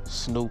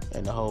Snoop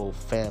and the whole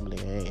family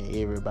and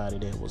everybody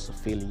that was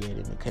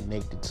affiliated and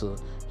connected to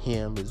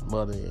him, his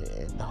mother,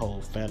 and the whole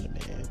family,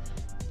 man.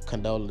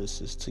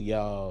 Condolences to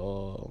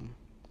y'all.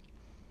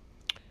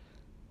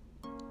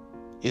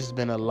 It's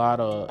been a lot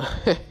of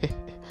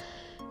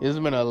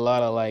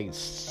like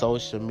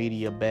social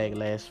media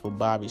backlash for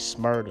Bobby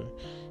Shmurda.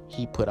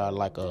 He put out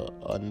like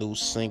a new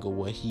single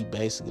where he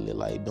basically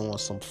like doing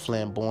some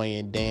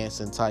flamboyant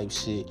dancing type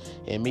shit.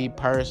 And me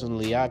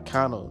personally, I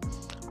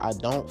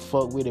don't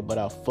fuck with it, but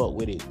I fuck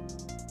with it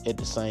at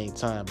the same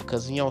time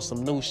because he on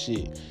some new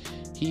shit.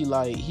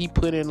 He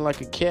put in like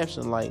a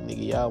caption like,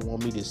 nigga, y'all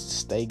want me to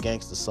stay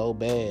gangster so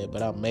bad,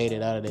 but I made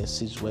it out of that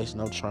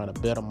situation. I'm trying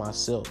to better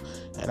myself,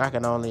 and I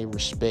can only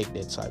respect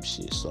that type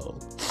shit. So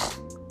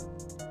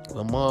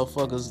when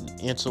motherfuckers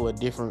enter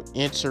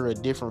a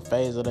different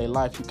phase of their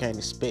life, you can't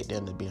expect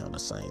them to be on the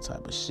same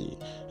type of shit.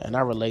 And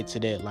I relate to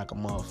that like a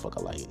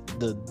motherfucker. Like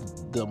the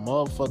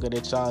motherfucker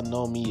that y'all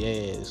know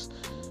me as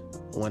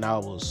when I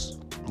was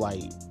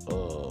like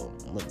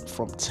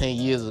from 10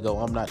 years ago,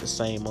 I'm not the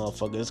same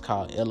motherfucker. It's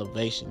called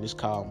elevation. It's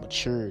called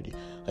maturity.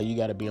 Like, you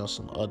gotta be on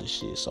some other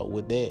shit. So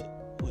with that,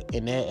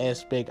 in that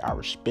aspect, I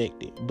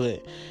respect it.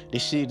 But the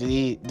shit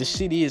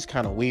is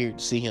kind of weird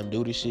to see him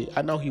do this shit.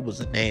 I know he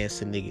was a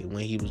dancing nigga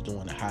when he was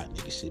doing the hot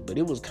nigga shit, but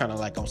it was kind of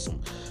like on some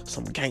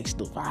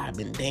gangster vibe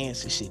and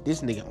dancing shit.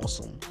 This nigga on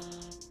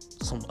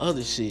some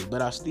other shit,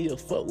 but I still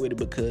fuck with it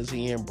because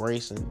he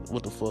embracing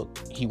what the fuck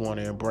he want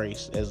to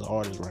embrace as an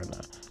artist right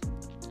now.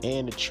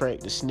 And the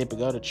track, the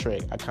snippet of the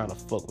track, I kind of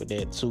fuck with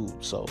that too.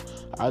 So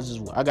I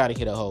gotta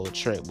hit a whole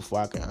track before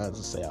I can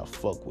honestly say I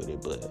fuck with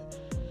it. But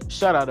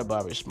shout out to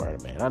Bobby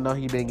Shmurda, man. I know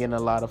he been getting a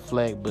lot of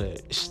flack,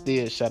 but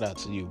still shout out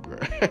to you, bro.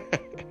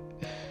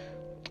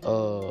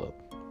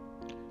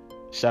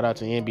 Shout out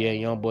to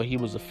NBA Youngboy. He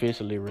was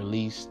officially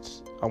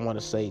released, I want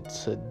to say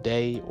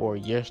today or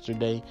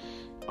yesterday.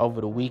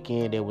 Over the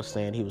weekend, they were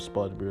saying he was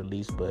supposed to be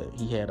released, but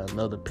he had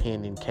another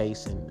pending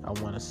case in, I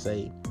want to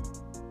say,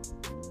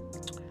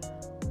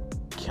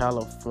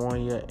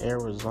 California,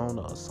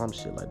 Arizona, or some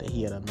shit like that.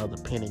 He had another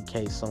pending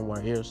case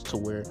somewhere else to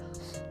where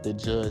the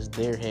judge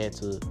there had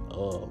to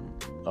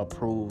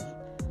approve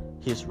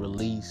his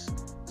release.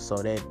 So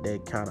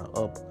that kind of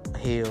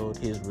upheld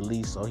his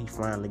release. So he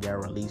finally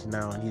got released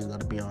now, and he's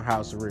gonna be on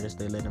house arrest.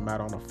 They let him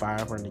out on a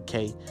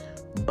 $500K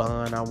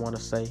bond, I want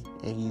to say,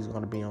 and he's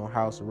gonna be on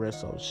house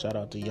arrest. So shout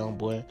out to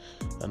Youngboy.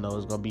 I know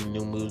it's gonna be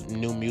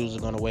new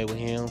music on the way with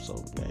him.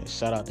 So man,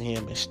 shout out to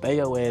him, and stay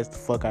your ass the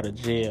fuck out of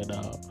jail,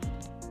 dog.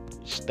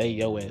 Stay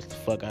your ass the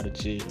fuck out of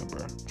jail,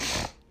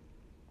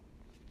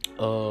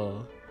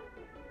 bro.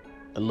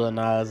 Lil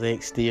Nas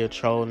X still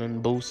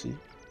trolling Boosie.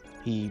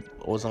 He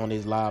was on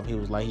his live. He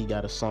was like, he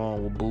got a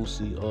song with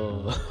Boosie,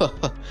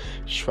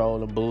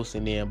 trolling Boosie,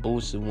 and then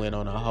Boosie went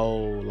on a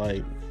whole,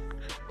 like,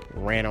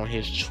 ran on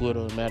his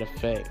Twitter. Matter of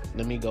fact,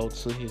 let me go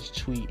to his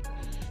tweet.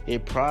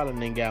 It probably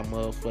done got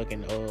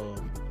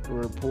motherfucking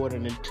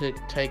reported and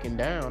taken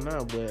down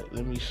now, but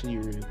let me see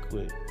real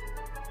quick.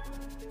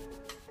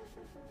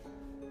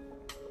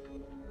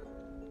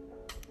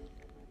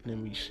 Let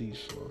me see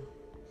some.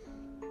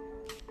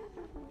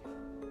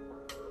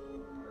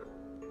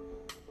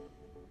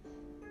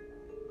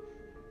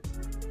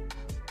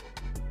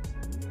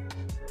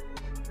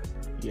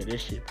 Yeah,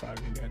 this shit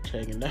probably got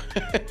taken down.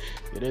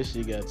 Yeah, this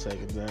shit got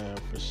taken down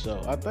for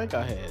sure. I think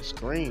I had a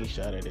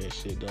screenshot of that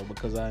shit though,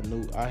 because I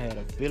had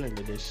a feeling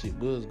that this shit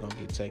was gonna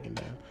get taken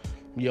down.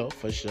 Yo,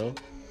 for sure.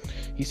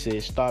 He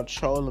said, "Stop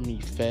trolling me,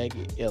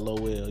 faggot.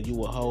 LOL.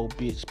 You a whole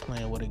bitch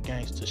playing with a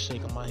gangster,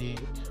 shaking my head.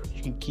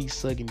 You can keep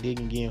sucking dick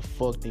and getting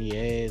fucked in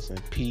your ass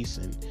and peace,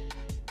 and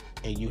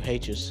you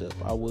hate yourself.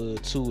 I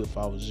would too if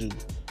I was you.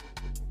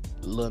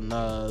 Lil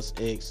Nas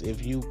X,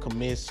 if you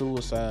commit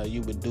suicide,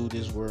 you would do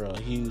this world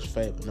a huge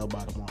favor.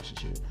 Nobody wants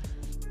you."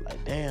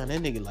 Like, damn,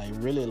 that nigga like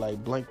really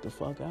like blanked the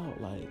fuck out.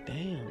 Like,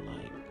 damn,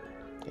 like.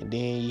 And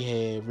then he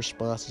had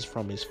responses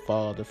from his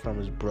father, from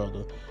his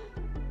brother,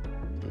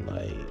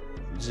 like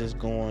just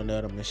going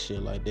at him and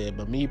shit like that.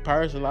 But me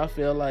personally, I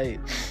feel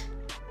like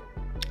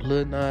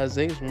Lil Nas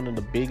X one of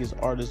the biggest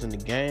artists in the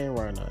game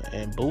right now,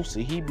 and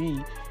Boosie, he be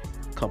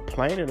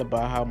complaining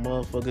about how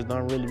motherfuckers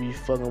don't really be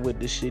fucking with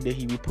the shit that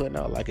he be putting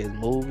out, like his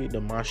movie,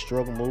 the My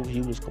Struggle movie.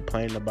 He was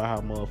complaining about how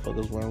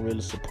motherfuckers weren't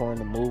really supporting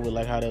the movie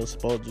like how they was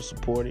supposed to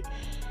support it.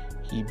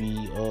 He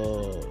be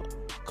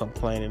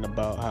complaining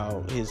about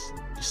how his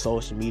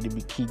social media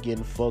be keep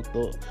getting fucked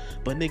up.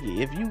 But nigga,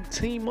 if you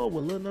team up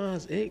with Lil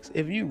Nas X,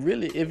 if you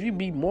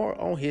be more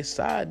on his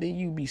side than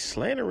you be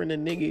slandering the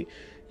nigga,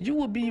 you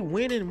would be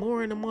winning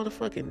more in the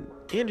motherfucking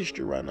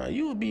industry right now.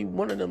 You would be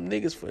one of them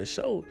niggas for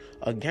sure,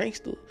 a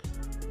gangster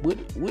with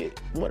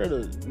one of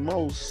the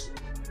most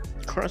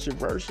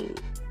controversial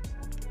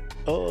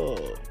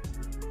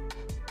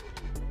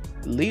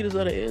leaders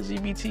of the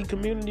LGBT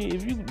community.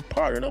 If you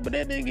partner up with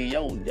that nigga,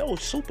 yo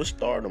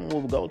superstardom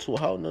will go to a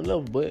whole nother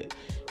level. But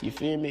you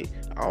feel me?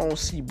 I don't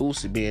see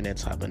Boosie being that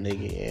type of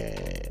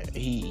nigga, and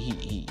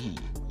he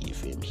you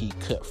feel me? He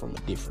cut from a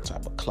different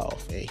type of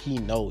cloth, and he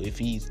know if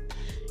he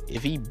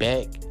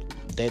back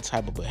that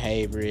type of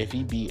behavior, if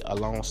he be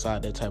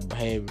alongside that type of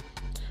behavior,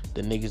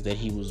 the niggas that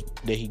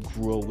he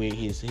grew up with,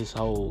 his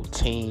whole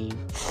team,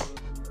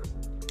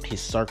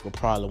 his circle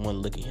probably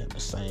wouldn't look at him the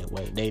same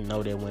way. They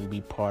know that wouldn't be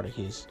part of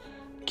his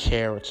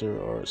character,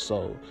 or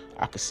so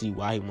I could see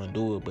why he wouldn't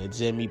do it. But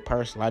just me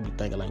personally, I be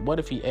thinking like, what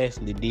if he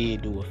actually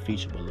did do a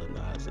feature with Lil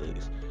Nas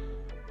X?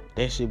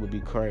 That shit would be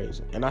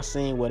crazy. And I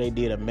seen where they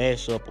did a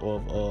mashup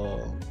of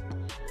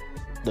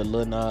the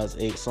Lil Nas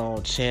X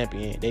song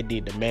Champion. They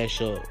did the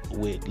mashup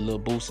with Lil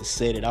Boosie,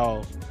 Set It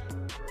Off,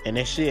 and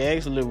that shit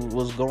actually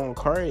was going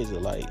crazy.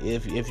 Like,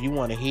 if you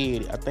want to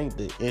hear it, I think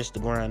the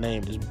Instagram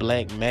name is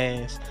Black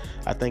Mass.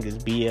 I think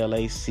it's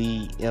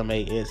BLACMASS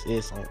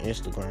on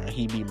Instagram.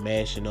 He be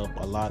mashing up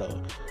a lot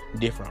of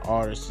different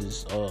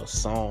artists'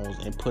 songs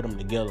and put them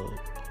together,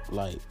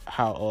 like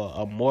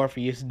how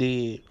Morpheus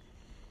did.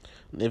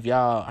 If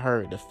y'all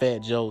heard the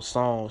Fat Joe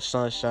song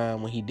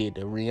Sunshine when he did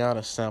the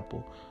Rihanna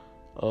sample,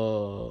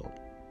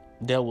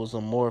 that was a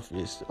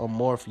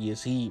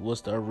Morpheus. He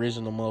was the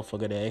original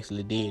motherfucker that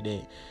actually did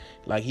that.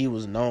 Like, he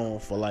was known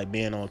for like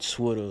being on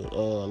Twitter,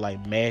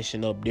 like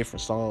mashing up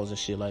different songs and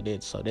shit like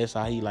that. So that's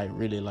how he like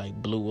really like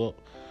blew up.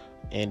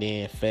 And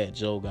then Fat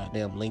Joe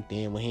goddamn linked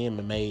in with him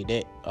and made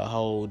that a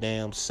whole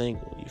damn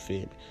single. You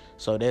feel me?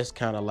 So that's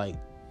kind of like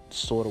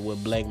sort of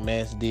what Black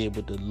Mass did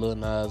with the Lil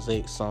Nas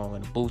X song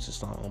and the Boosie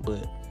song.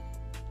 But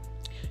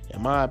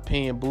in my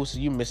opinion,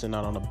 Boosie, you missing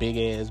out on a big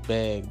ass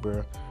bag,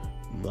 bro.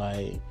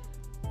 Like,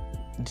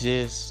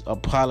 just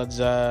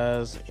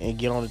apologize and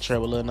get on the track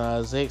with Lil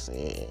Nas X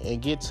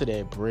and get to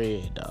that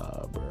bread,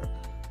 dog, bro.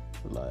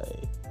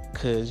 Like,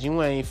 cause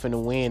you ain't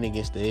finna win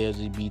against the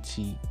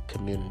LGBT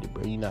community,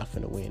 bro. You not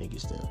finna win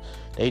against them.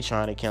 They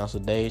trying to cancel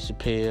Dave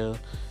Chappelle.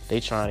 They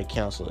trying to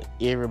cancel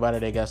everybody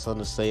that got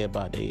something to say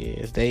about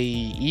their ass. They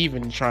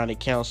even trying to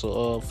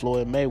cancel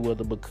Floyd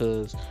Mayweather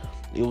because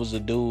it was a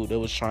dude that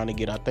was trying to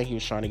get, I think he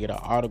was trying to get an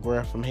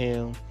autograph from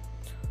him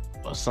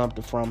or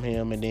something from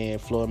him, and then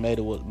Floyd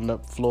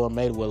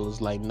Mayweather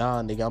was like,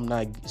 nah, nigga, I'm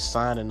not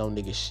signing no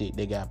nigga shit.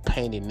 They got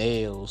painted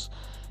nails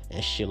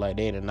and shit like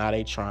that, and now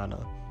they trying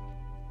to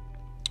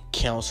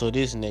cancel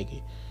this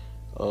nigga.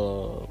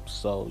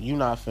 So you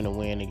not finna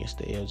win against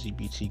the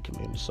LGBT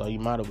community. So you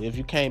might have, if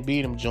you can't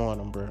beat them, join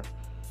them, bro.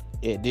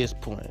 At this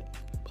point,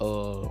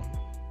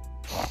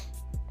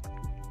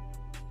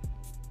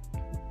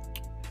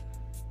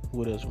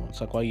 what else we want to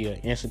talk about? Yeah,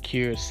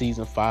 Insecure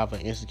season 5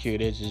 of Insecure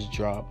that just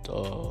dropped.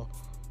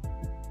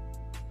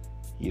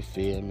 You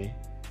feel me?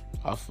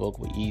 I fuck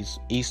with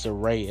Issa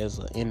Rae as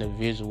an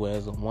individual,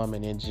 as a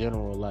woman in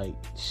general. Like,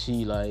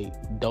 she like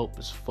dope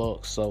as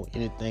fuck. So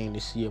anything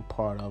that she a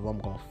part of, I'm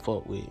gonna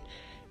fuck with.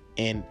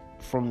 And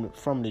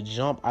from the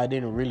jump, I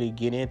didn't really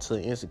get into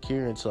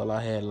Insecure until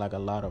I had like a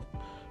lot of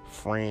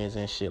friends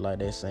and shit like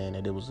that saying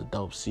that it was a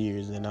dope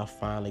series, and I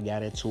finally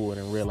got into it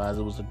and realized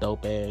it was a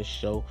dope ass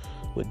show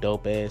with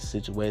dope ass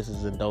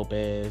situations and dope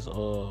ass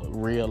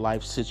real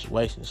life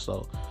situations.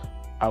 So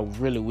I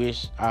really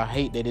wish, I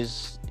hate that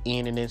it's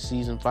ending in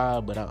season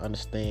 5, but I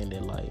understand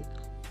that like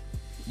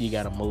you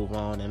gotta move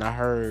on. And I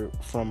heard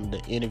from the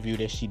interview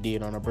that she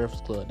did on her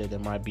Breakfast Club that there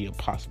might be a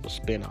possible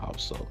spinoff.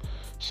 So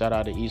shout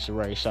out to Issa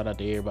Rae, shout out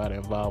to everybody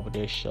involved with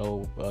that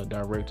show,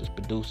 directors,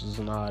 producers,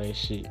 and all that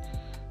shit.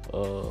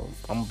 I'm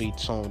gonna be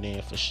tuned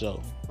in for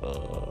sure.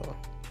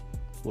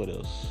 What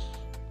else?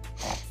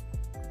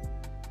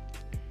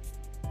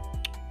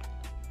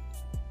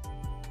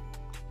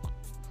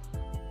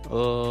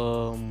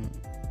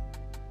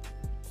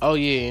 Oh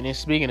yeah, and then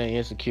speaking of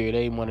Insecure,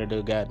 they wanted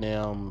to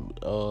goddamn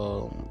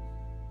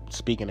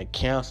speaking of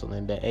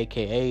canceling, the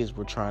AKAs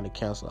were trying to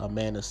cancel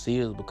Amanda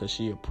Seals because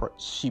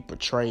she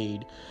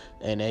portrayed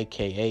an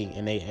AKA,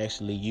 and they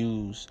actually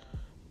used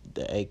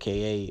the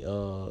AKA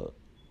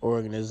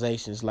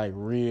organizations, like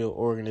real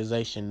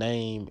organization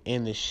name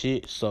in the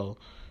shit. So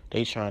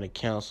they trying to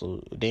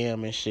cancel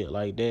them and shit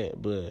like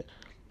that. But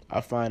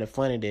I find it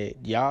funny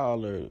that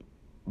y'all are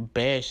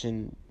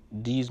bashing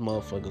these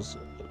motherfuckers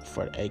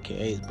for the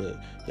AKAs, but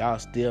y'all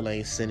still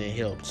ain't sending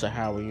help to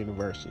Howard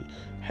University.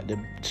 The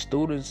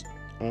students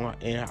on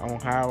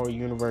Howard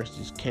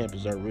University's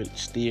campus are really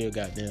still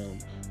got them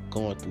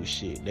going through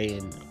shit. They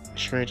in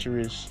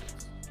treacherous,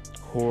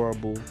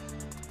 horrible,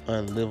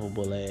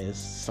 unlivable ass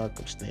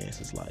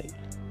circumstances. Like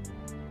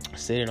I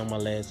said it on my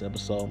last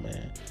episode,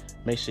 man.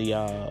 Make sure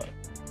y'all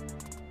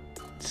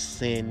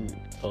send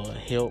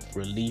help,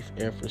 relief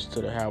efforts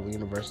to the Howard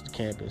University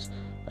campus.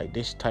 Like,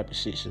 this type of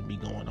shit should be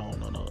going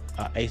on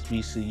a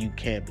HBCU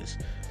campus,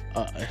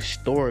 a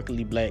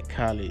historically black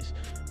college,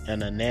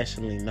 and a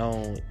nationally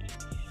known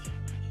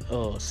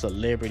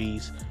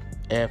celebrities,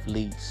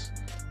 athletes,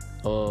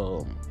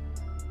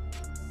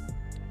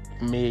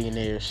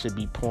 millionaires should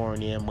be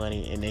pouring in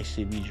money, and they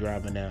should be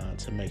driving down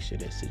to make sure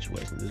that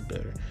situation is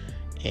better.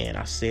 And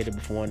I said it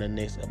before in the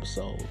next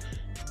episode,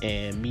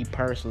 and me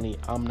personally,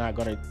 I'm not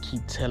gonna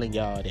keep telling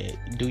y'all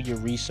that. Do your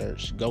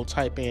research. Go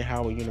type in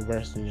Howard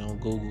University on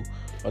Google,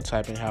 or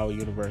type in Howard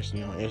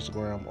University on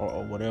Instagram,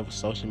 or whatever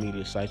social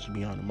media site you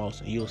be on the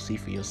most, and you'll see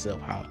for yourself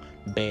how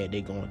bad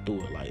they going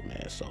through it. Like,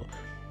 man, so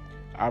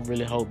I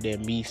really hope that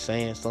me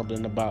saying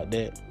something about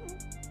that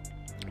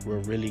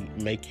will really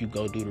make you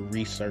go do the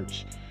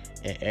research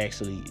and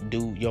actually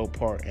do your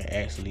part and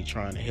actually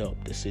trying to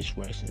help the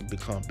situation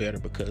become better,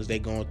 because they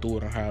going through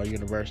it on Howard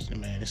University,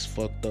 man. It's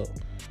fucked up.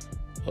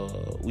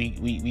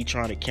 We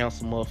trying to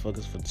cancel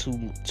motherfuckers for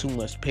too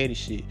much petty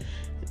shit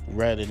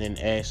rather than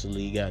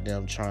actually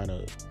goddamn trying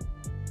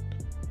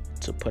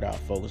to put our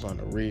focus on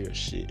the real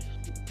shit.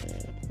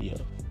 And yeah.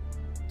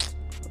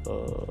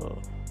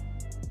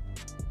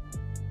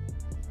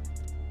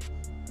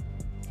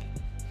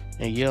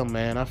 And yeah,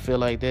 man, I feel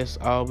like that's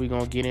all we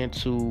gonna get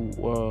into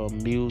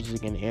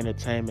music and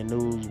entertainment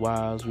news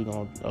wise. We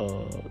gonna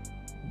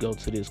go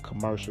to this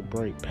commercial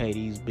break, pay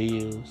these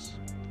bills,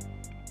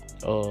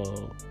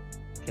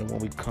 and when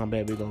we come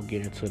back, we're gonna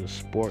get into the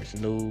sports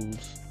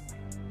news.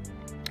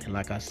 And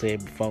like I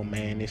said before,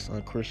 man, this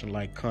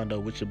unchristian-like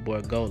conduct with your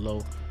boy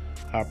GoatLow.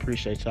 I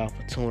appreciate y'all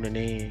for tuning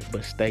in,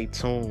 but stay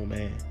tuned,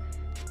 man.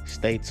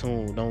 Stay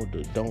tuned.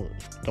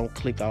 Don't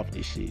click off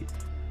this shit.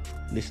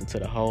 Listen to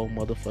the whole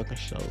motherfucking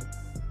show.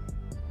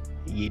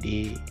 You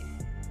did.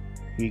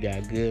 We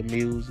got good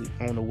music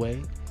on the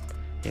way,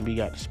 and we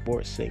got the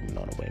sports segment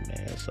on the way,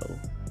 man. So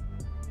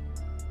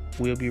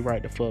we'll be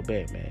right the fuck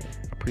back, man.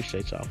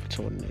 Appreciate y'all for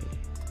tuning in.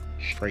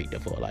 Straight the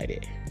fuck like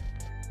that.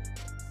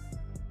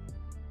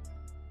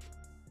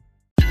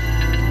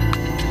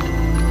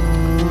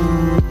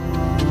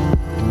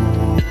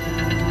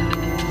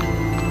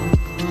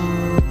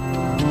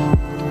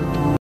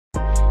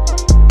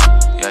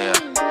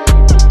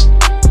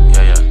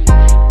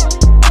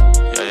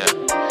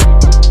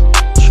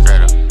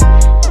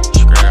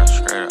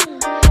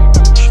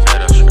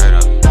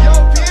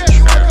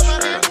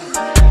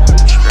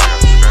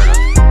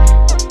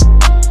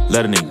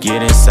 let a nigga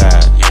get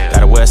inside.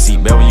 Gotta wear a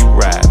seatbelt when you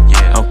ride.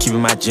 I'm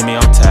keeping my Jimmy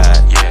on tight.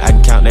 I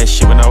can count that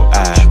shit with no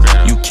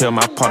eye. You kill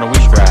my partner, we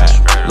ride.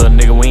 Little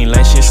nigga, we ain't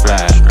letting shit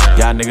slide.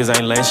 Y'all niggas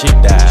ain't letting shit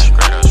die.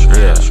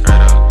 Yeah.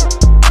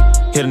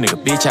 Hit a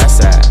nigga bitch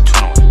outside.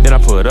 Then I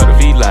put up the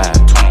V-Live.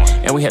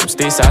 And we had them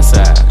sticks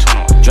outside.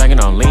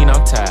 Drinking on lean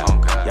on tide.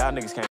 Y'all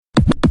niggas can't.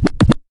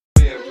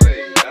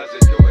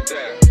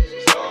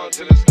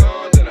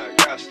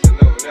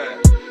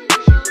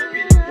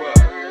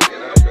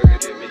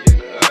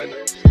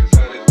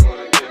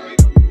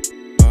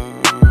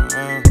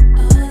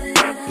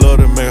 Love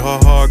that made her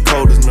heart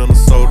cold as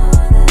Minnesota.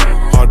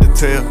 Hard to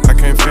tell, I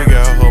can't figure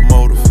out her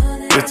motive.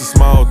 It's the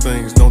small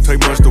things, don't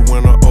take much to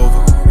win her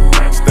over.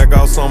 Stack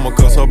out summer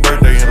cause her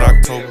birthday in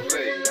October.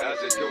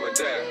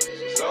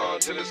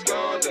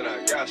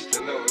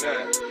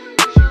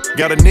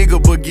 Got a nigga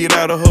but get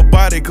out of her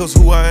body cause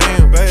who I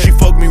am. She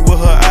fuck me with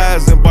her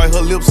eyes and bite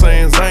her lips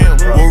saying Zam.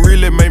 What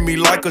really made me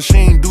like her, she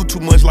ain't do too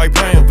much like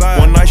Pam.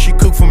 One night she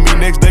cooked for me,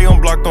 next day I'm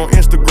blocked on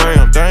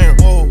Instagram. Damn.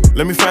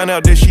 Let me find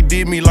out that she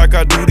did me like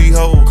I do these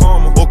hoes.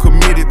 Or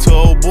committed to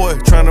old boy,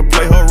 tryna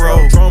play her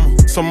role.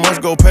 Some months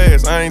go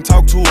past, I ain't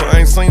talked to her, I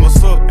ain't seen her.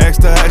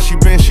 Asked her how she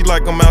been, she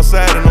like I'm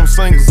outside and I'm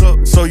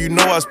single. So you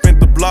know I spent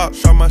the block,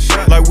 shot my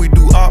shot like we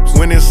do ops.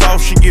 When it's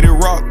off, she get it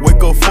rock,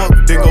 wake up fuck,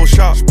 then go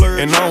shop.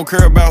 And I don't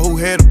care about who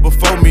had it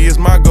before me, it's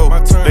my go.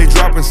 They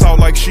dropping salt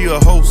like she a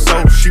hoe,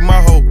 so she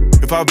my hoe.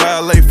 If I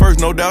violate first,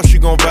 no doubt she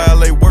gon'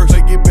 violate worse.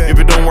 If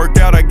it don't work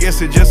out, I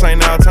guess it just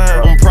ain't our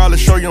time. I'ma probably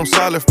show you I'm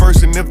solid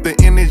first, and if the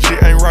energy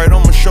ain't right,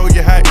 I'ma show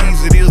you how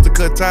easy it is to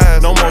cut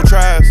ties. No more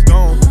tries.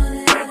 Gone.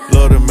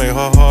 Love that made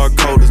her heart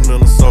cold as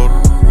Minnesota.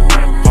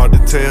 Hard to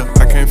tell,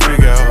 I can't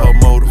figure out her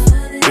motive.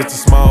 It's the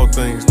small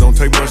things, don't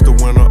take much to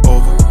win her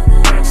over.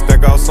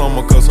 Stack out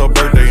summer cause her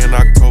birthday in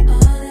October.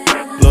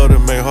 Love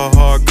that made her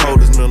heart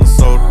cold as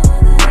Minnesota.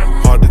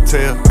 Hard to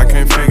tell, I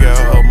can't figure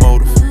out her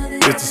motive.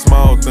 It's the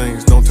small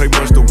things, don't take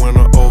much to win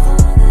her over.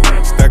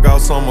 Stack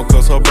out summer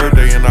cause her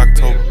birthday in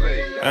October.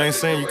 I ain't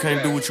saying you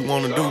can't do what you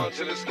wanna do,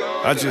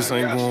 I just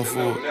ain't going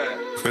for it.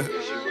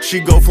 She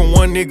go from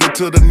one nigga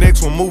to the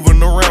next one,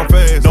 moving around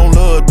fast. Don't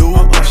love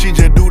dude, she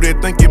just do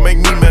that, think it make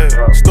me mad.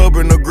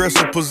 Stubborn,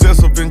 aggressive,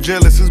 possessive, and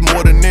jealous is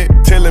more than that.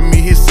 Telling me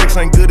his sex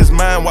ain't good as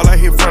mine while I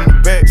hit from the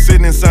back.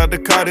 Sitting inside the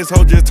car, this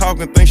hoe just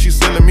talking, think she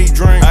selling me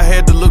drink. I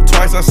had to look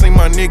twice, I seen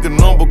my nigga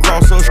number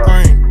cross her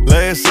screen.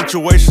 Last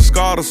situation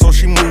scarred her, so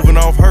she moving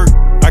off hurt.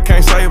 I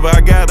can't save her,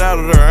 I got out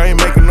of there, I ain't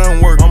making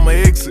nothing work. I'ma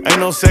exit, ain't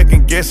no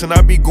second guessing,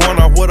 I be going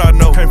off what I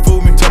know. Can't fool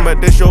me, talking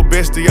about that's your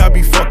bestie, I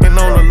be fucking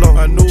on the low.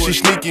 I knew she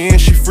sneaky and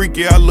she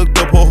freaky, I looked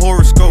up her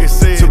horoscope. It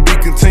said, to be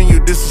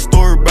continued, this a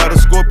story about a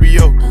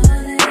Scorpio.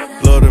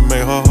 Love that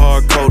made her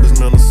heart cold as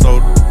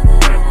Minnesota.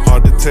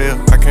 Hard to tell,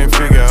 I can't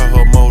figure out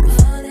her motive.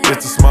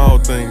 It's the small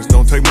things,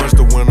 don't take much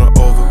to win her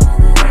over.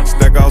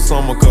 Stack out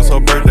summer cause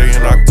her birthday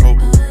in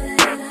October.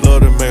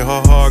 Love that made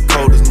her heart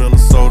cold as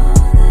Minnesota.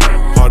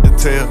 Hard to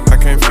tell, I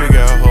can't figure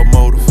out her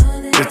motive.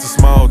 It's the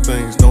small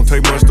things, don't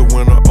take much to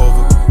win her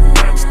over.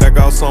 Stack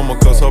out summer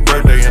cause her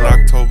birthday in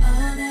October.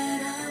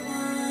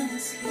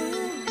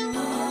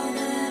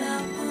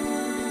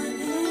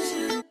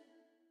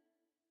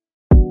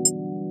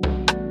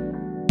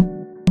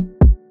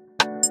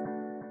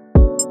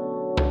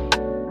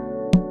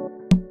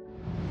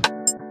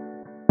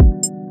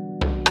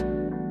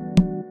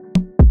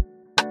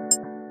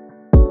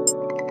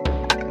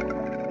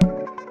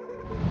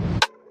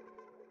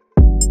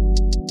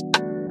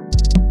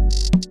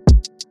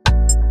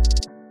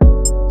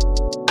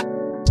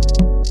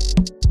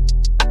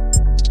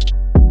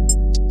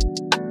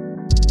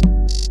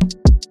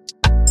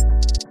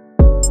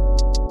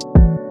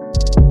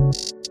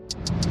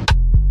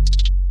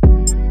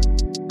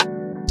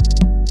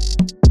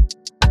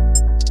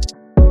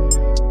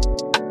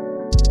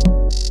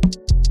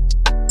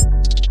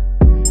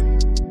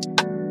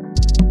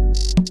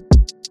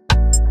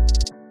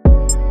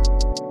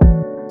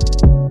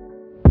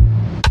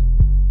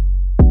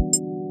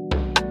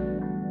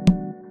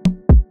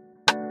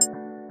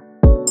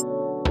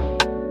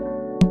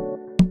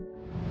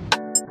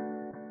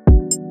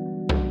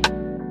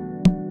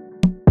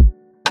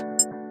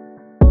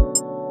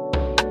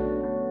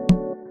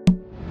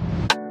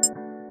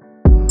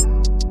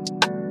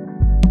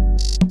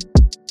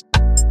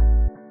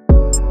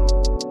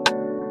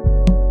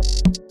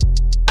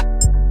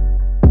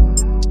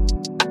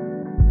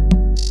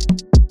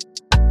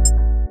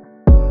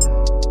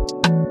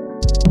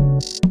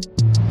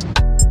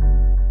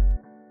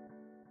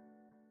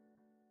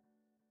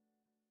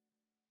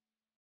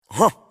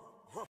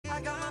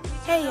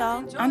 Hey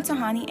y'all, I'm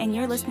Tahani and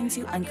you're listening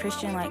to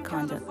Unchristian Like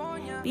Conduct.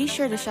 Be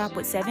sure to shop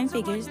with 7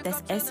 figures,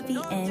 that's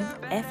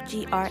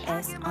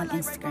SVNFGRS on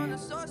Instagram.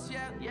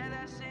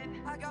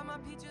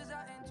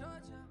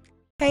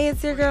 Hey,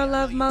 it's your girl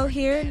Love Mo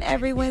here, and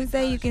every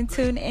Wednesday you can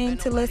tune in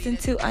to listen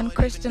to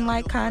Unchristian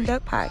Like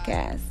Conduct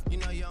podcast.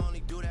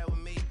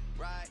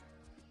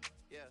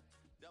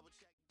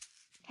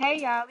 Hey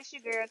y'all, it's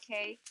your girl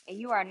Kay, and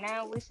you are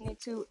now listening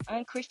to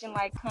Unchristian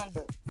Like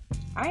Conduct.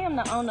 I am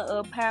the owner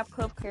of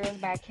Powerpuff Curls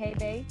by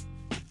K-Bay,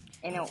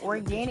 and an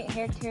organic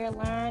hair care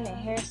line and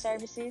hair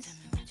services.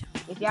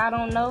 If y'all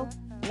don't know,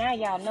 now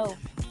y'all know.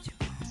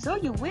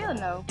 Soon you will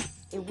know.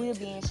 It will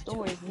be in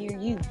stores near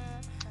you.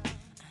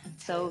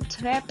 So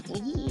tap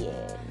in.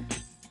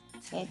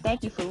 And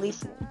thank you for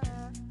listening.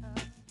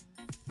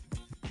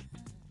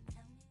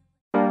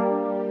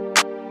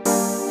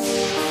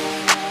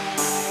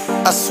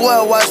 I swear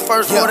I watch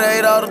first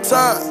 48 all the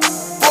time.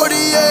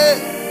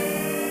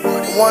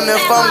 48. Wonder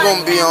if I'm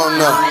gonna be on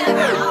there.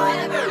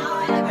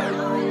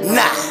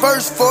 Nah,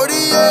 first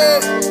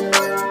 48.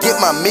 Get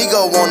my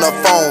Migo on the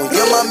phone.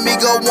 Yeah, my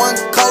Migo one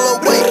call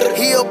away.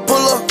 He'll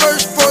pull up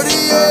first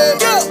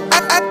 48.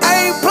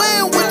 I ain't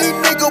playing with these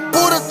niggas.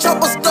 Pull the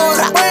chopper, start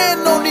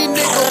spraying on these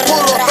niggas.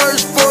 Pull up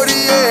first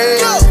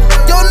 48.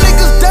 Yo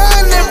niggas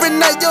dying every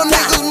night. Yo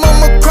niggas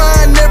mama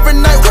crying every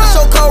night. With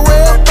so called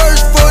real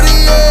first 48.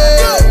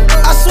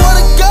 I swear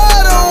to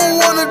God I don't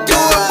wanna do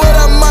it, but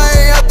I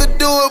might have to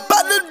do it.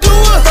 About to do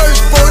it.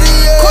 First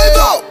 48.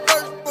 Quavo.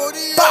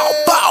 Bow,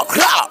 bow,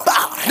 bow,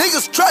 bow.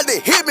 Niggas tried to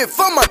hit me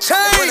for my chain.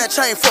 Run that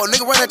chain for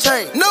nigga, run that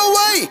chain. No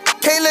way,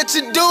 can't let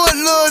you do it,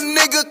 little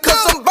nigga, cause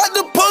I'm about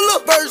to pull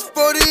up. First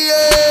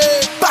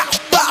 48. Bow,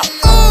 bow.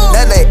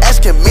 Now they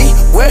asking me,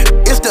 where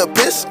is the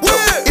pistol?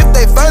 If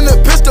they find the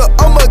pistol,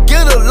 I'ma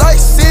get a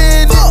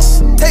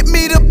license. Take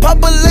me to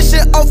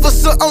population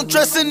officer, I'm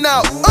dressing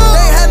out.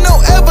 They had no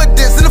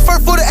evidence, in the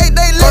first 48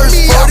 they let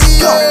me out.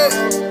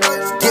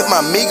 Get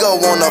my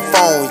Migo on the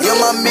phone, yeah,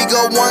 my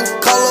Migo one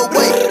call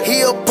away.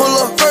 He'll pull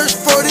up first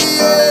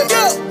 48.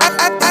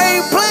 I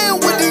ain't playing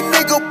with these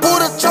niggas. Pull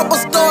the chopper,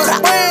 start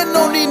spraying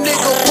on these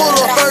niggas. Pull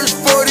up first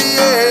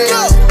 48.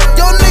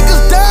 Yo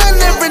niggas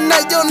dying every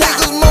night. Yo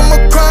niggas mama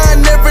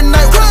crying every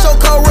night. With so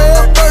called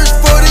real first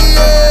 48.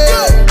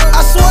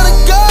 I swear to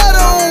God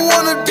I don't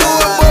wanna do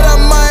it, but I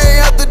might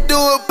have to do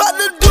it. About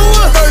to do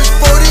it. First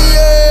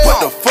 48. What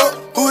the fuck?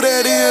 Who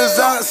that is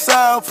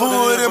outside?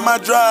 Pull it in my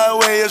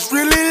driveway. It's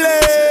really late.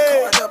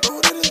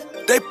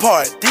 They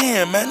part,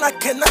 damn man, I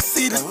cannot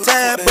see the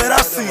tab, but I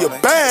see a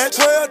badge.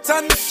 12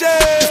 times the shade.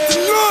 It's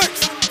the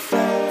nuts.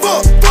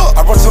 Fuck, fuck.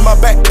 I run to my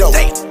back door,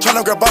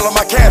 tryna grab all of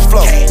my cash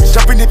flow.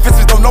 Jumping in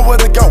fences, don't know where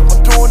to go.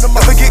 I'm doing them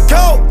up and get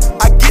cold.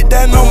 I get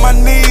down on my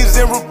knees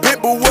and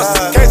repent, but what's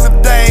the case if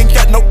they ain't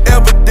got no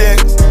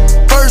evidence?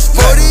 First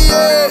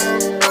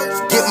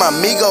 48. Get my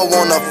Migo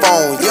on the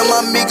phone, yeah,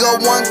 my Migo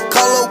one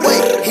call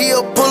away.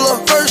 He'll pull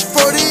up first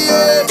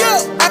 48.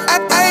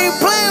 I ain't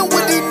playing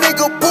with these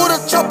niggas. Pull the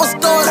chopper,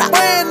 start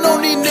spraying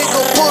on these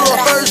niggas. Pull up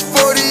first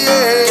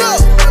 48.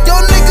 Yo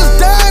niggas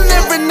dying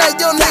every night.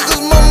 Yo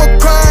niggas mama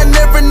crying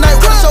every night.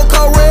 With so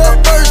called real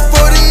first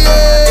 48.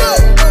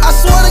 I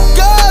swear to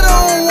God I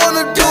don't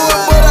wanna do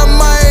it, but I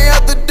might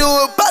have to do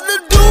it. About to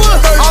do it.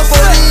 First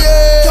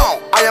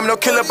 48. I am no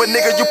killer, but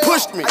nigga, you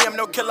pushed me. I am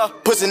no killer.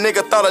 Pussy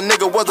nigga thought a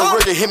nigga was a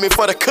really hit me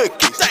for the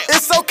cookies.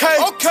 It's okay.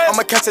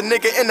 I'ma catch a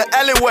nigga in the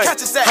alleyway.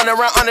 100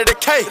 round under the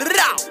K.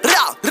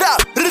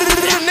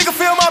 Nigga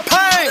feel my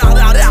pain.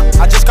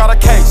 I just got a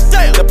case.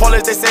 The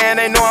police they saying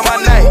they knowing my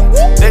name.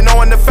 They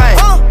knowing the fame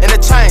and the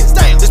chains.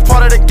 This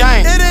part of the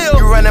game.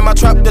 You running my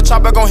trap, the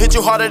chopper gon' hit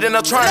you harder than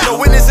a train. No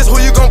witnesses, who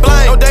you gon'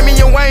 blame? No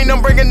Damian Wayne,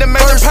 I'm bringing the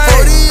major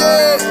pain.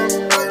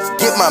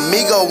 Get my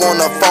Migo on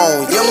the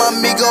phone, yeah, my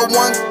Migo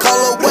one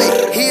call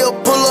away. He'll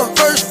pull up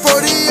first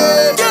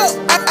 48.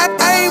 I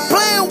ain't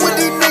playing with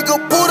these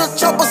niggas. Pull the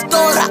chopper,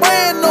 start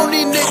spraying on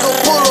these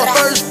niggas. Pull up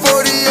first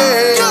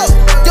 48.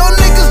 Yo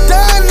niggas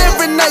dying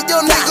every night. Yo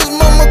niggas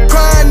mama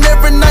crying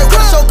every night.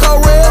 With so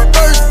called real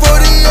first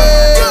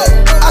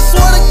 48. I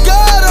swear to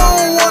God I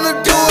don't wanna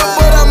do it,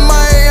 but I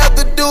might have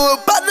to do it.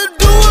 About to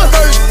do it.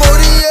 First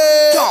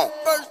 48.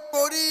 First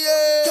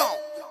 48.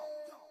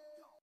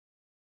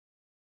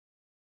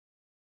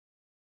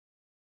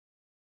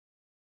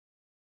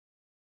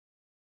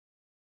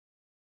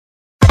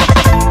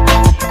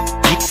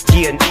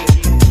 Yeah,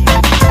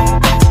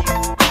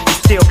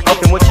 still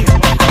open with you.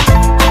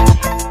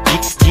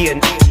 Yeah,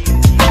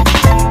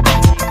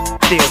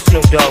 still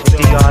Snoop Dogg with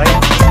D.I.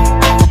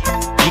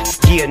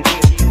 Yeah,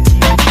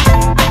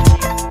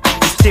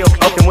 still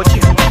open with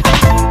you.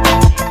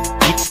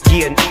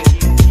 Yeah,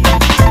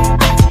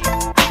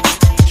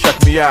 check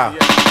me out.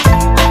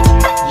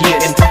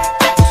 Yeah, and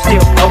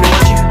still open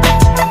with you.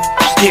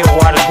 Still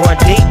waters run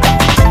deep.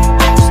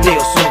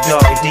 Still Snoop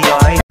Dogg and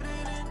D.I.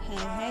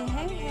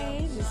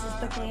 Hey, this is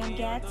the Glam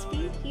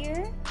Gatsby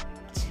here.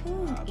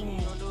 Tuned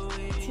in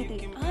to the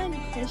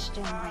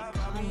Unchristian Like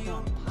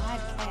Conduct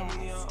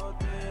podcast.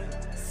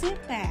 Sit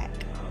back,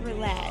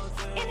 relax,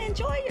 and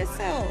enjoy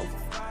yourself.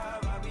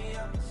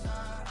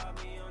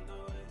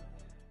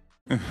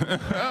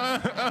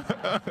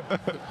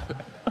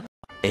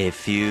 A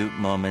few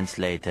moments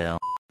later.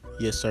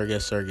 Yes, sir.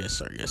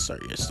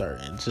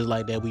 And just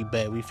like that, we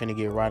back. We finna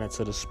get right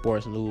into the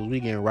sports news. We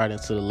getting right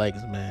into the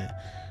Lakers, man.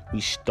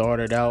 We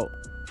started out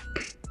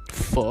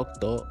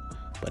fucked up,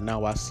 but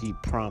now I see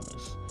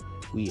promise.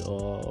 We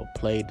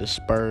played the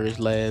Spurs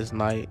last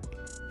night,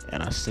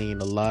 and I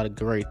seen a lot of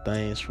great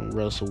things from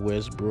Russell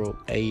Westbrook,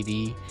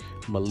 AD,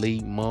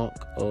 Malik Monk,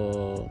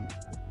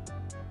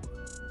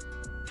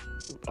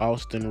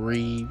 Austin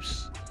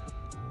Reeves,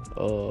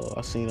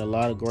 I seen a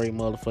lot of great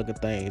motherfucking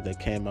things that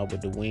came out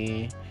with the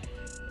win.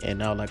 And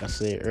now, like I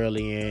said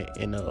earlier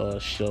in the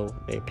show,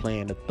 they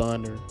playing the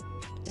Thunder.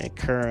 And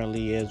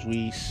currently, as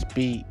we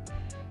speak,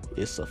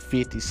 it's a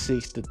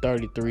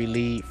 56-33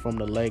 lead from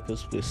the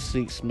Lakers with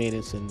 6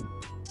 minutes and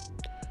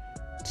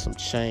some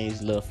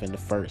change left in the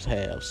first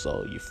half.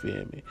 So, you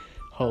feel me?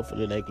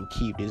 Hopefully, they can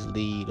keep this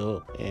lead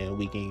up and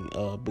we can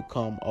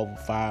become over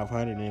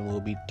 500 and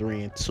we'll be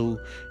 3-2.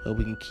 And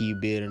we can keep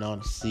building on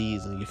the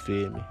season, you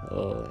feel me?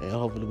 And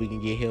hopefully, we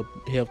can get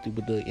healthy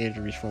with the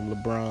injuries from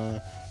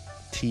LeBron,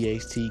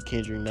 THT,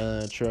 Kendrick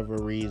Nunn, Trevor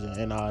Ariza,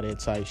 and all that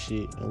type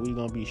shit. And we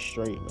gonna be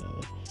straight,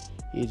 man.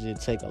 It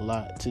just take a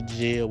lot to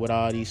gel with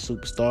all these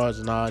superstars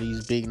and all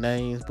these big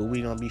names, but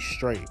we gonna be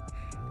straight.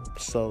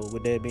 So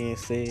with that being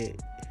said,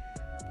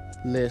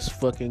 let's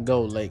fucking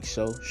go, Lake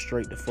Show.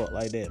 Straight the fuck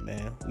like that,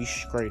 man. We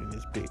straight in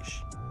this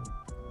bitch.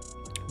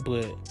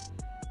 But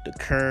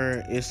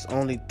it's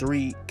only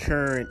 3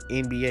 current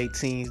NBA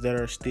teams that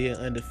are still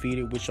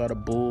undefeated, which are the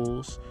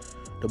Bulls.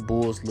 The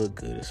Bulls look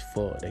good as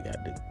fuck. They got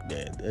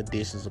the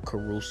additions of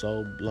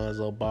Caruso,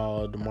 Lonzo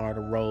Ball, DeMar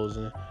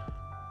DeRozan.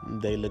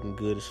 They looking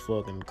good as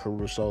fuck, and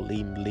Caruso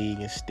leading the league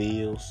in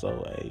steals.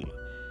 So, hey,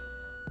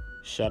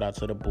 shout out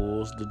to the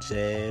Bulls, the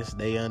Jazz.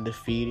 They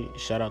undefeated.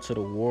 Shout out to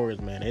the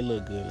Warriors, man. They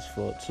look good as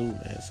fuck too,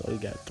 man. So we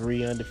got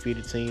 3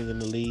 undefeated teams in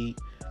the league.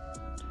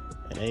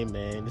 And hey,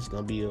 man, it's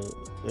gonna be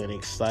an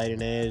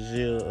exciting ass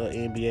year of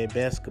NBA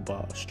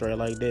basketball, straight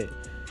like that.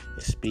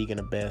 And speaking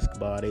of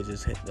basketball, they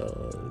just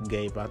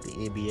gave out the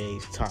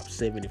NBA's top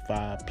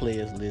 75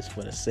 players list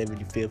for the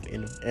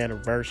 75th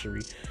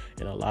anniversary.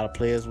 And a lot of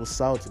players was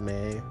salty,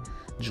 man.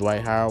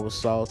 Dwight Howard was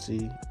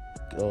salty.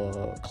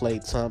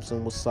 Klay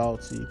Thompson was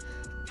salty.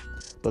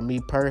 But me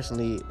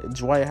personally,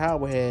 Dwight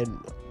Howard had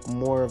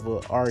more of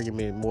an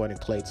argument more than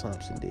Klay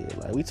Thompson did.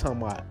 Like, we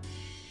talking about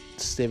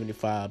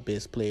 75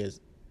 best players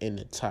in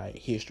the entire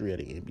history of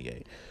the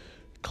NBA.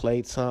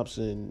 Klay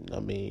Thompson, I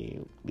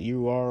mean,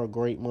 you are a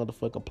great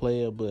motherfucking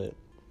player, but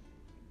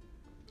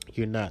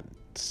you're not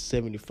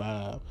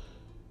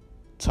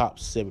top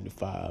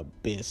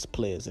 75 best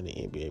players in the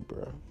NBA,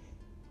 bro.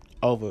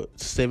 Over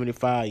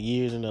 75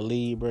 years in the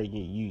league, bro,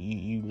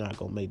 you not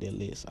gonna make that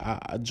list.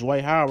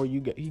 Dwight Howard,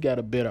 he got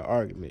a better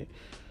argument.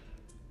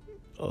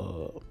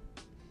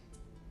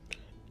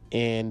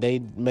 And they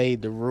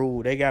made the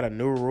rule. They got a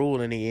new rule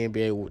in the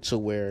NBA to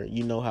where,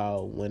 you know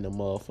how when the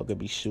motherfucker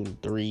be shooting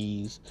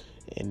threes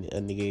and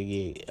a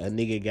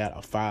nigga got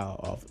a foul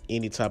off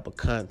any type of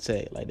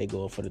contact, like they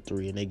go up for the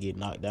 3 and they get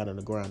knocked down on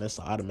the ground, that's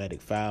an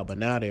automatic foul. But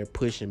now they're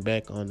pushing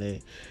back on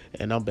that,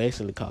 and I'm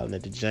basically calling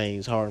it the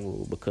James Harden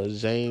rule,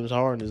 because James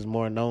Harden is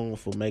more known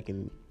for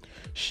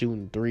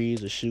shooting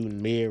threes or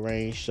shooting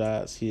mid-range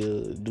shots.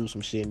 He'll do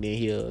some shit and then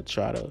he'll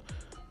try to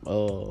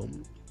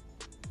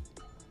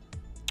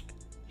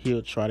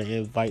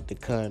invite the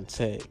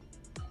contact,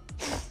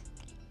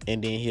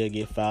 and then he'll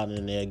get fouled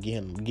and they'll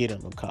get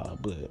him a call.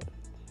 But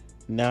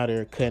now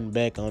they're cutting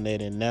back on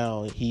that, and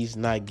now he's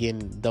not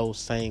getting those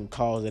same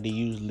calls that he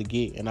usually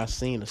get. And I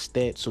seen a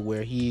stat to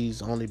where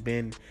he's only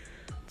been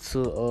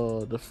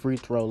to the free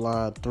throw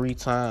line 3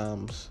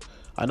 times.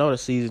 I know the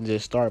season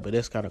just started, but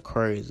that's kind of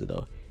crazy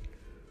though.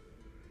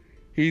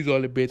 He's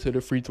only been to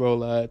the free throw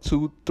line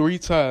 3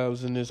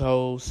 times in this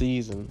whole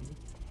season.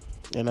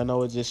 And I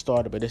know it just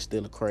started, but it's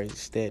still a crazy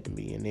stat to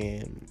me. And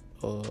then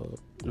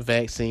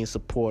vaccine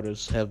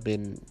supporters have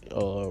been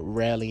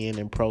rallying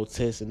and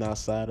protesting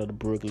outside of the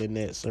Brooklyn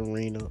Nets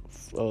arena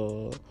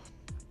for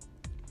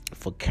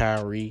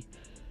Kyrie.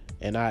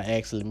 And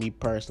me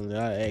personally,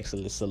 I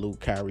actually salute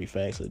Kyrie for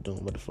actually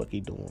doing what the fuck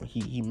he doing.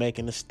 He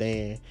making a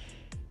stand,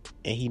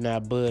 and he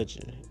not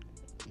budging.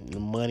 The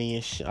money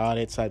and all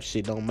that type of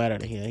shit don't matter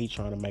to him. He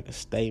trying to make a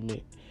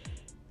statement.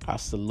 I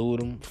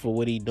salute him for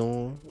what he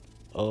doing.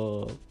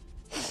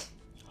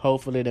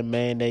 Hopefully the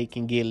mandate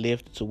can get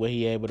lifted to where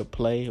he able to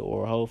play,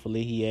 or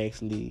hopefully I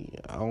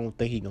don't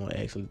think he gonna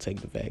actually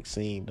take the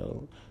vaccine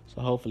though. So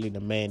hopefully the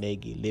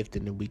mandate get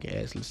lifted and we can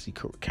actually see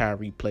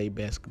Kyrie play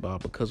basketball,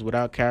 because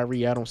without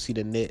Kyrie, I don't see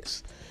the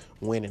Nets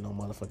winning no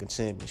motherfucking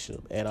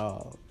championship at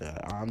all.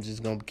 I'm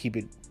just gonna keep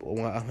it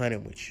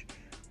 100 with you.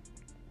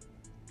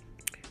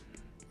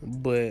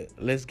 But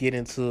let's get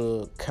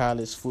into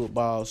college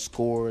football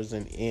scores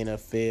and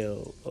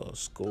NFL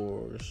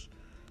scores.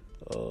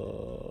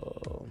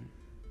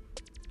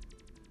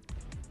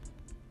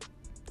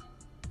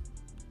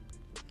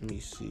 Let me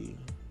see.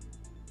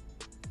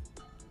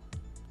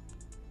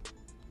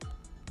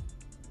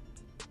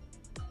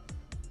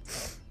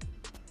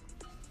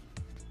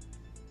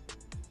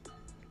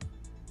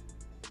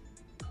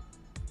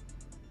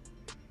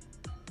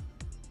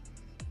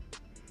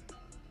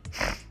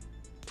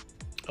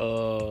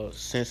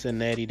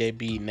 Cincinnati, they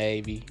beat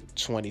Navy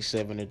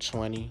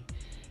 27-20.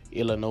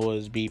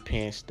 Illinois beat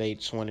Penn State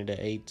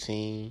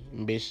 20-18.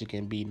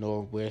 Michigan beat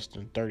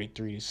Northwestern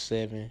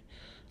 33-7.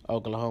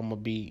 Oklahoma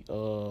beat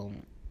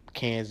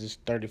Kansas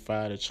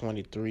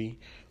 35-23.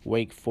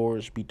 Wake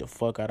Forest beat the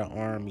fuck out of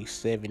Army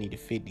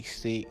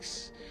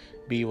 70-56.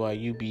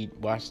 BYU beat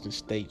Washington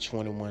State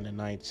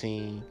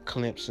 21-19.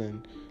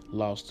 Clemson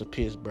lost to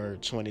Pittsburgh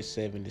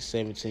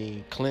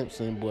 27-17.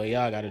 Clemson, boy,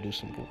 y'all got to do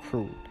some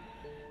recruiting.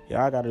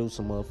 Y'all got to do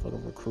some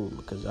motherfucking recruiting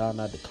because y'all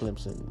not the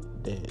Clemson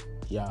that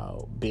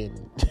y'all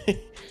been.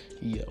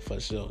 Yeah, for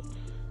sure.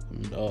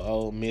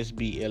 Ole Miss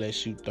beat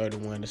LSU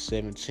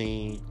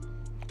 31-17.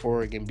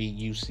 Oregon beat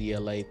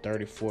UCLA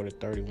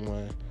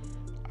 34-31.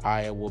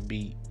 Iowa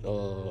beat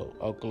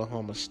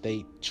Oklahoma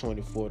State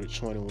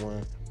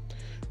 24-21.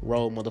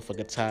 Roll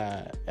motherfucker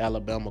Tide.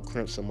 Alabama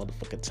Crimson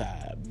motherfucker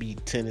Tide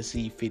beat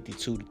Tennessee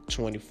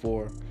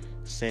 52-24.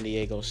 San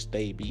Diego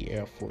State beat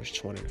Air Force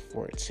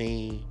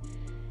 20-14.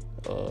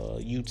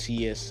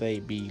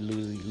 UTSA beat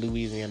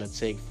Louisiana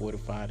Tech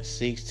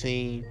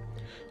 45-16.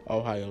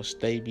 Ohio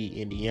State beat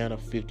Indiana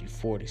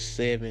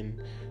 50-47.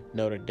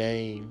 Notre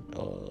Dame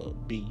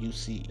beat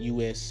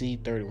USC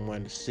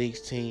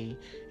 31-16.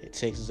 And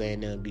Texas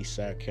A&M beat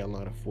South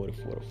Carolina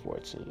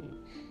 44-14.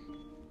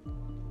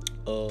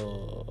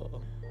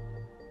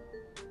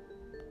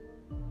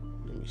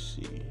 Let me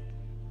see.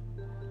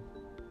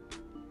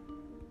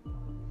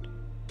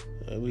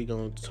 We're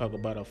going to talk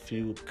about a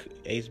few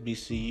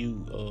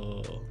HBCU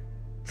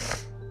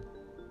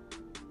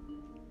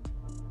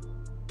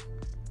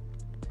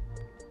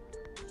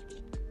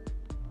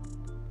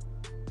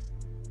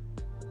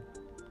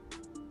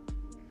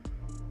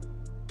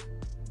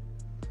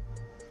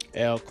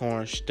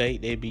Alcorn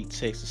State, they beat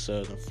Texas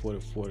Southern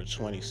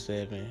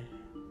 44-27.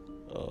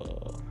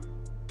 Hold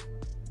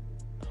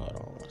on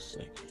one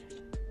second.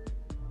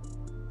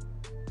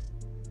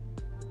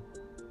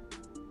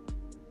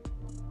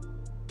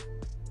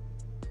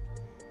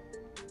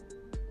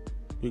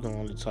 We're gonna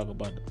only talk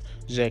about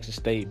Jackson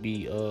State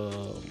beat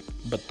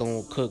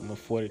Bethune-Cookman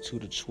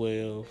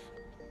 42-12.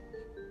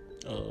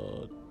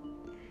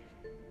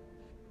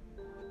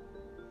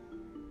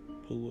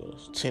 Who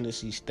else?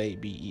 Tennessee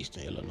State beat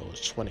Eastern Illinois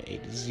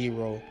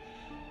 28-0.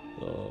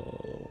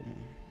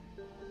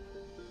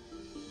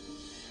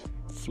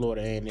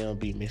 Florida A&M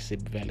beat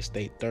Mississippi Valley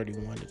State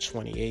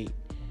 31-28.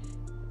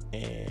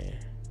 And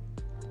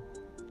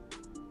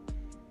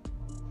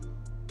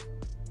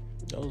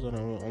those are the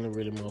only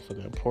really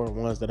motherfucking important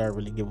ones that I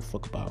really give a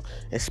fuck about.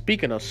 And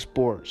speaking of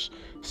sports,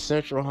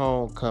 Central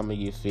Homecoming,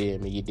 you feel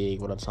me? You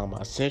dig what I'm talking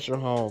about? Central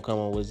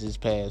Homecoming was this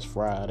past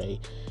Friday.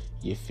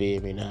 You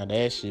feel me? Now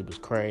that shit was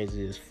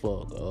crazy as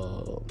fuck.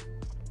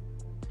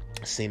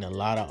 Seen a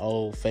lot of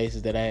old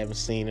faces that I haven't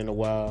seen in a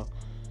while.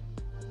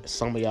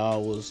 Some of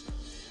y'all was,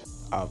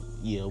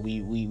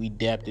 we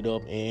dapped it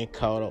up and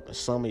caught up, and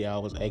some of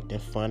y'all was acting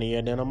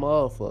funnier than a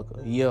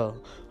motherfucker. Yeah,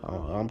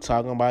 I'm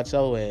talking about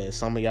your ass.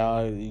 Some of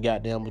y'all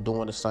goddamn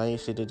doing the same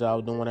shit that y'all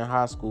was doing in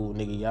high school,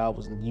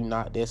 nigga. You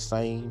not that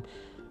same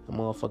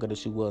motherfucker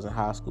that you was in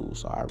high school.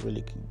 So I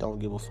really don't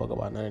give a fuck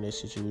about none of that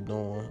shit you were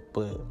doing.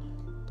 But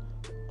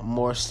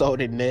more so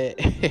than that,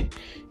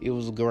 it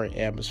was a great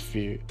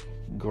atmosphere,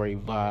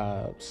 great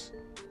vibes,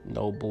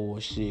 no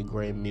bullshit,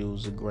 great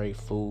music, great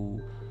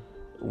food.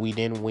 We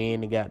didn't win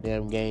the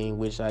goddamn game,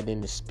 which I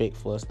didn't expect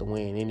for us to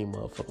win any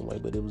motherfucking way,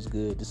 but it was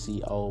good to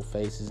see old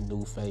faces,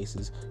 new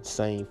faces,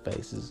 same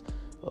faces.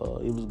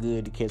 It was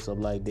good to catch up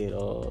like that.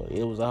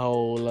 It was a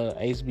whole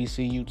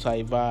HBCU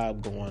type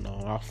vibe going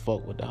on. I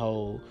fuck with the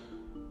whole,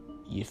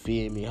 you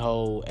feel me,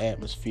 whole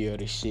atmosphere of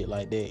this shit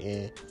like that.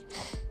 And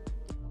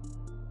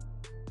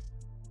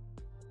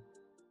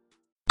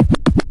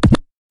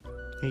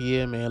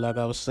yeah, man, like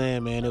I was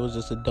saying, man, it was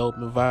just a dope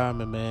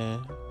environment,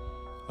 man.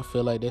 I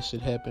feel like that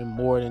should happen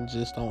more than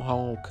just on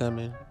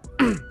homecoming.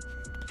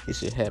 It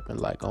should happen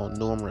like on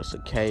numerous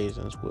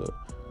occasions where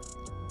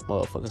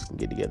motherfuckers can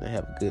get together and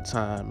have a good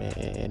time, man,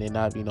 and there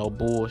not be no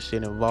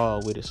bullshit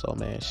involved with it. So,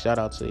 man, shout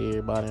out to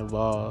everybody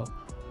involved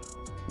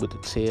with the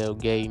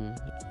tailgating,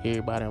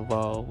 everybody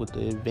involved with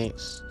the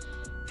events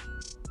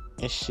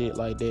and shit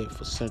like that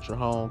for Central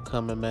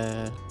Homecoming,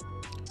 man.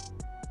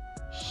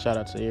 Shout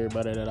out to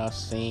everybody that I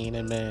seen,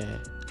 and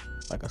man,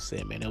 like I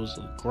said, man, it was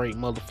a great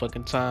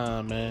motherfucking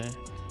time, man.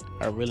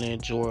 I really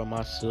enjoyed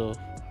myself.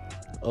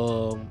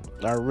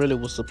 I really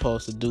was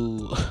supposed to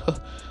do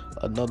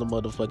another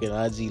motherfucking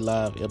IG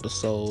Live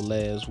episode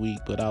last week,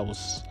 but I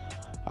was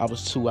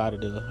too out of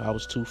there. I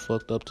was too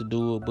fucked up to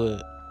do it,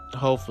 but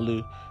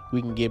hopefully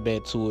we can get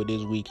back to it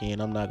this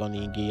weekend. I'm not gonna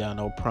even give y'all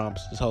no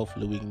promises.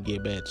 Hopefully we can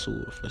get back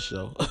to it for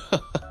sure.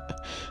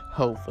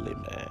 Hopefully,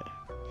 man.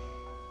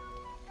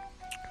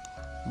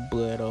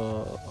 But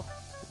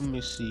let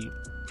me see.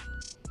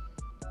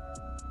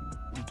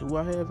 Do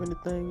I have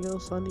anything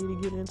else I need to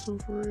get into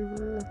for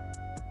real?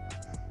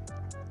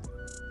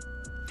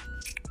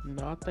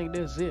 No, I think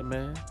that's it,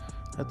 man.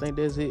 I think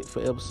that's it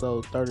for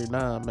episode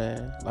 39,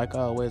 man. Like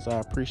always, I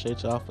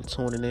appreciate y'all for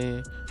tuning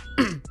in.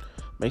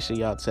 Make sure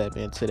y'all tap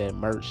into that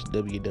merch,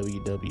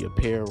 www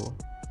Apparel,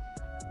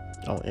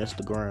 on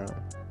Instagram.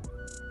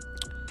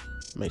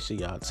 Make sure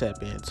y'all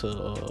tap into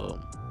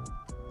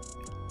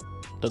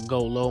the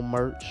GoatLow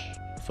merch,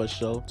 for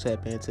sure.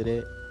 Tap into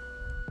that.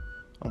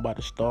 I'm about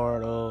to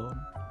start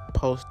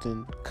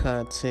posting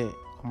content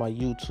on my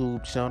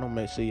YouTube channel.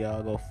 Make sure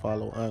y'all go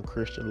follow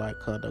Unchristian Like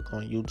Conduct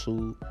on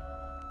YouTube.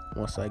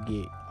 Once I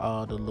get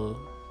all the little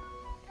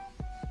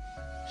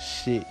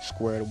shit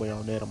squared away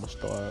on that. I'm gonna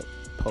start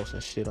posting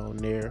shit on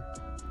there.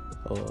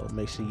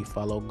 Make sure you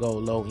follow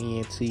GoatLow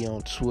ENT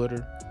on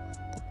Twitter.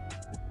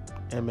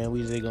 And man,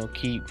 we just gonna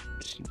keep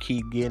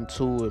getting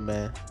to it,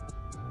 man.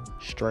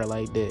 Straight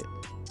like that.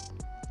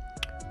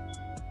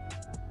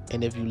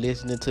 And if you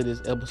listening to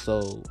this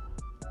episode,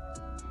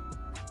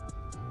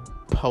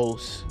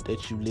 post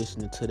that you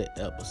listening to the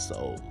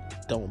episode.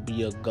 Don't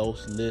be a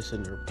ghost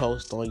listener.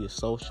 Post on your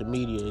social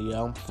media.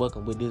 Yeah, I'm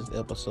fucking with this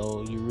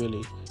episode. You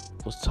really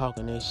was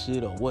talking that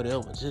shit or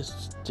whatever.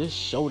 Just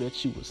show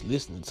that you was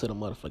listening to the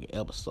motherfucking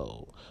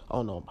episode. I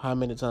don't know how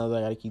many times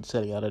I gotta keep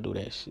telling y'all to do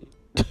that shit.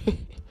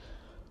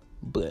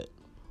 But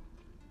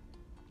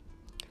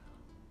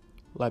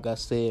like I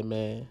said,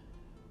 man,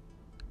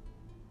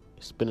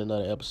 it's been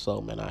another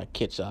episode, man. I'll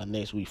catch y'all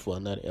next week for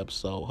another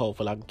episode.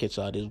 Hopefully I can catch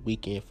y'all this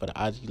weekend for the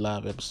IG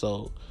Live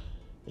episode.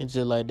 And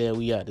just like that,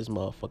 we out this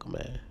motherfucker,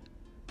 man.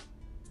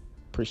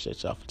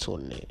 Appreciate y'all for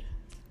tuning in.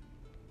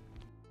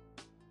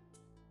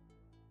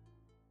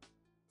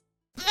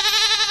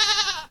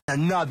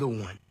 Another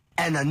one,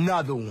 and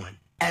another one,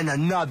 and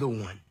another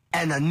one,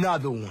 and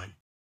another one.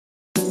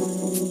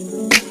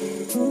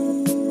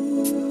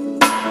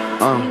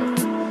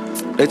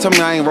 They told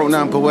me I ain't wrote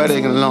nothing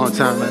poetic in a long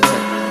time, man.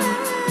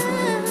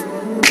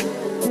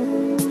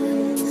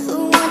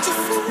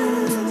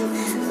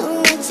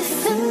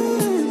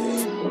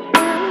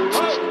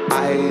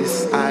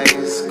 Ice,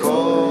 ice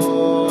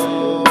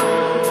cold.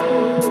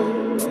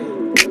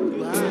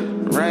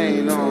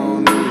 Rain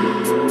on me,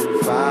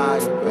 fire,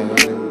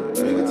 baby.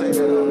 You can take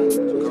that on.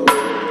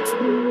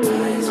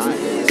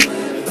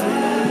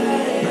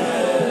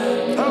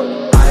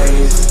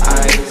 Ice,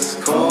 ice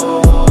cold.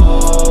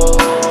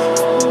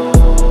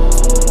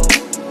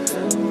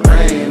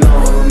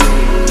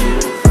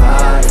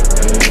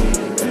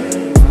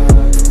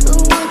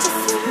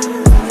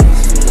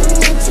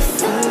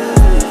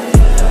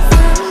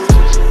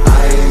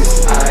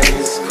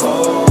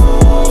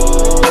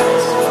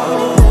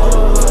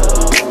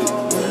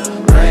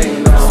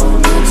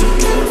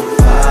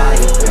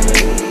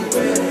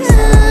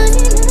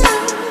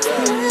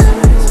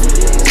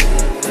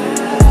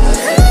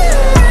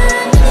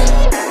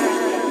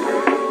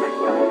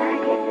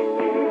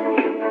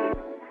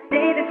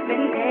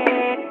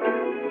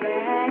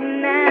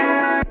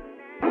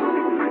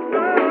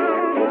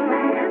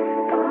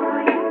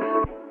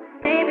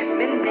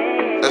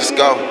 Let's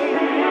go.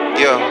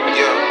 Yeah.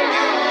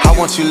 I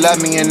want you to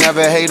love me and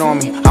never hate on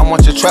me. I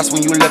want your trust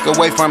when you look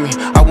away from me.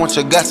 I want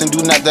your guts and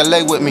do not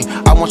delay with me.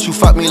 I want you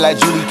fuck me like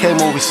Julie K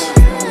movies.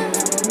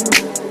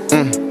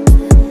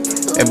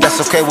 If that's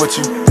okay with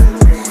you.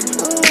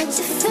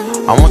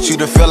 I want you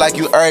to feel like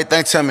you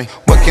everything to me.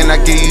 What can I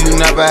give you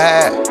never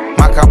had?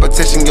 My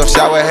competition, your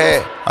shower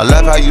head. I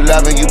love how you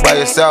loving you by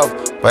yourself,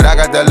 but I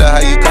got that love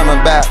how you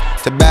coming back.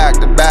 To back,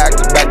 to back,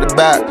 to back, to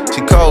back.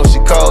 She cold,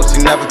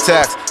 she never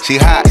text. She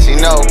hot, she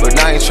know, but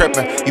I ain't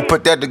tripping. You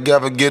put that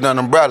together, get an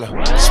umbrella.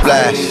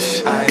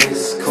 Splash.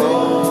 Ice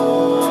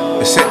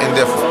cold. It's hitting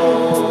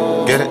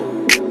different. Get it?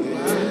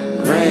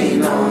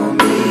 Rain on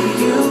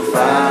me, you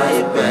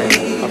fire,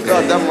 baby. I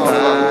felt that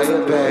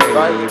motherfucker.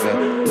 Fire,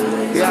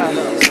 baby.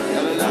 Yeah.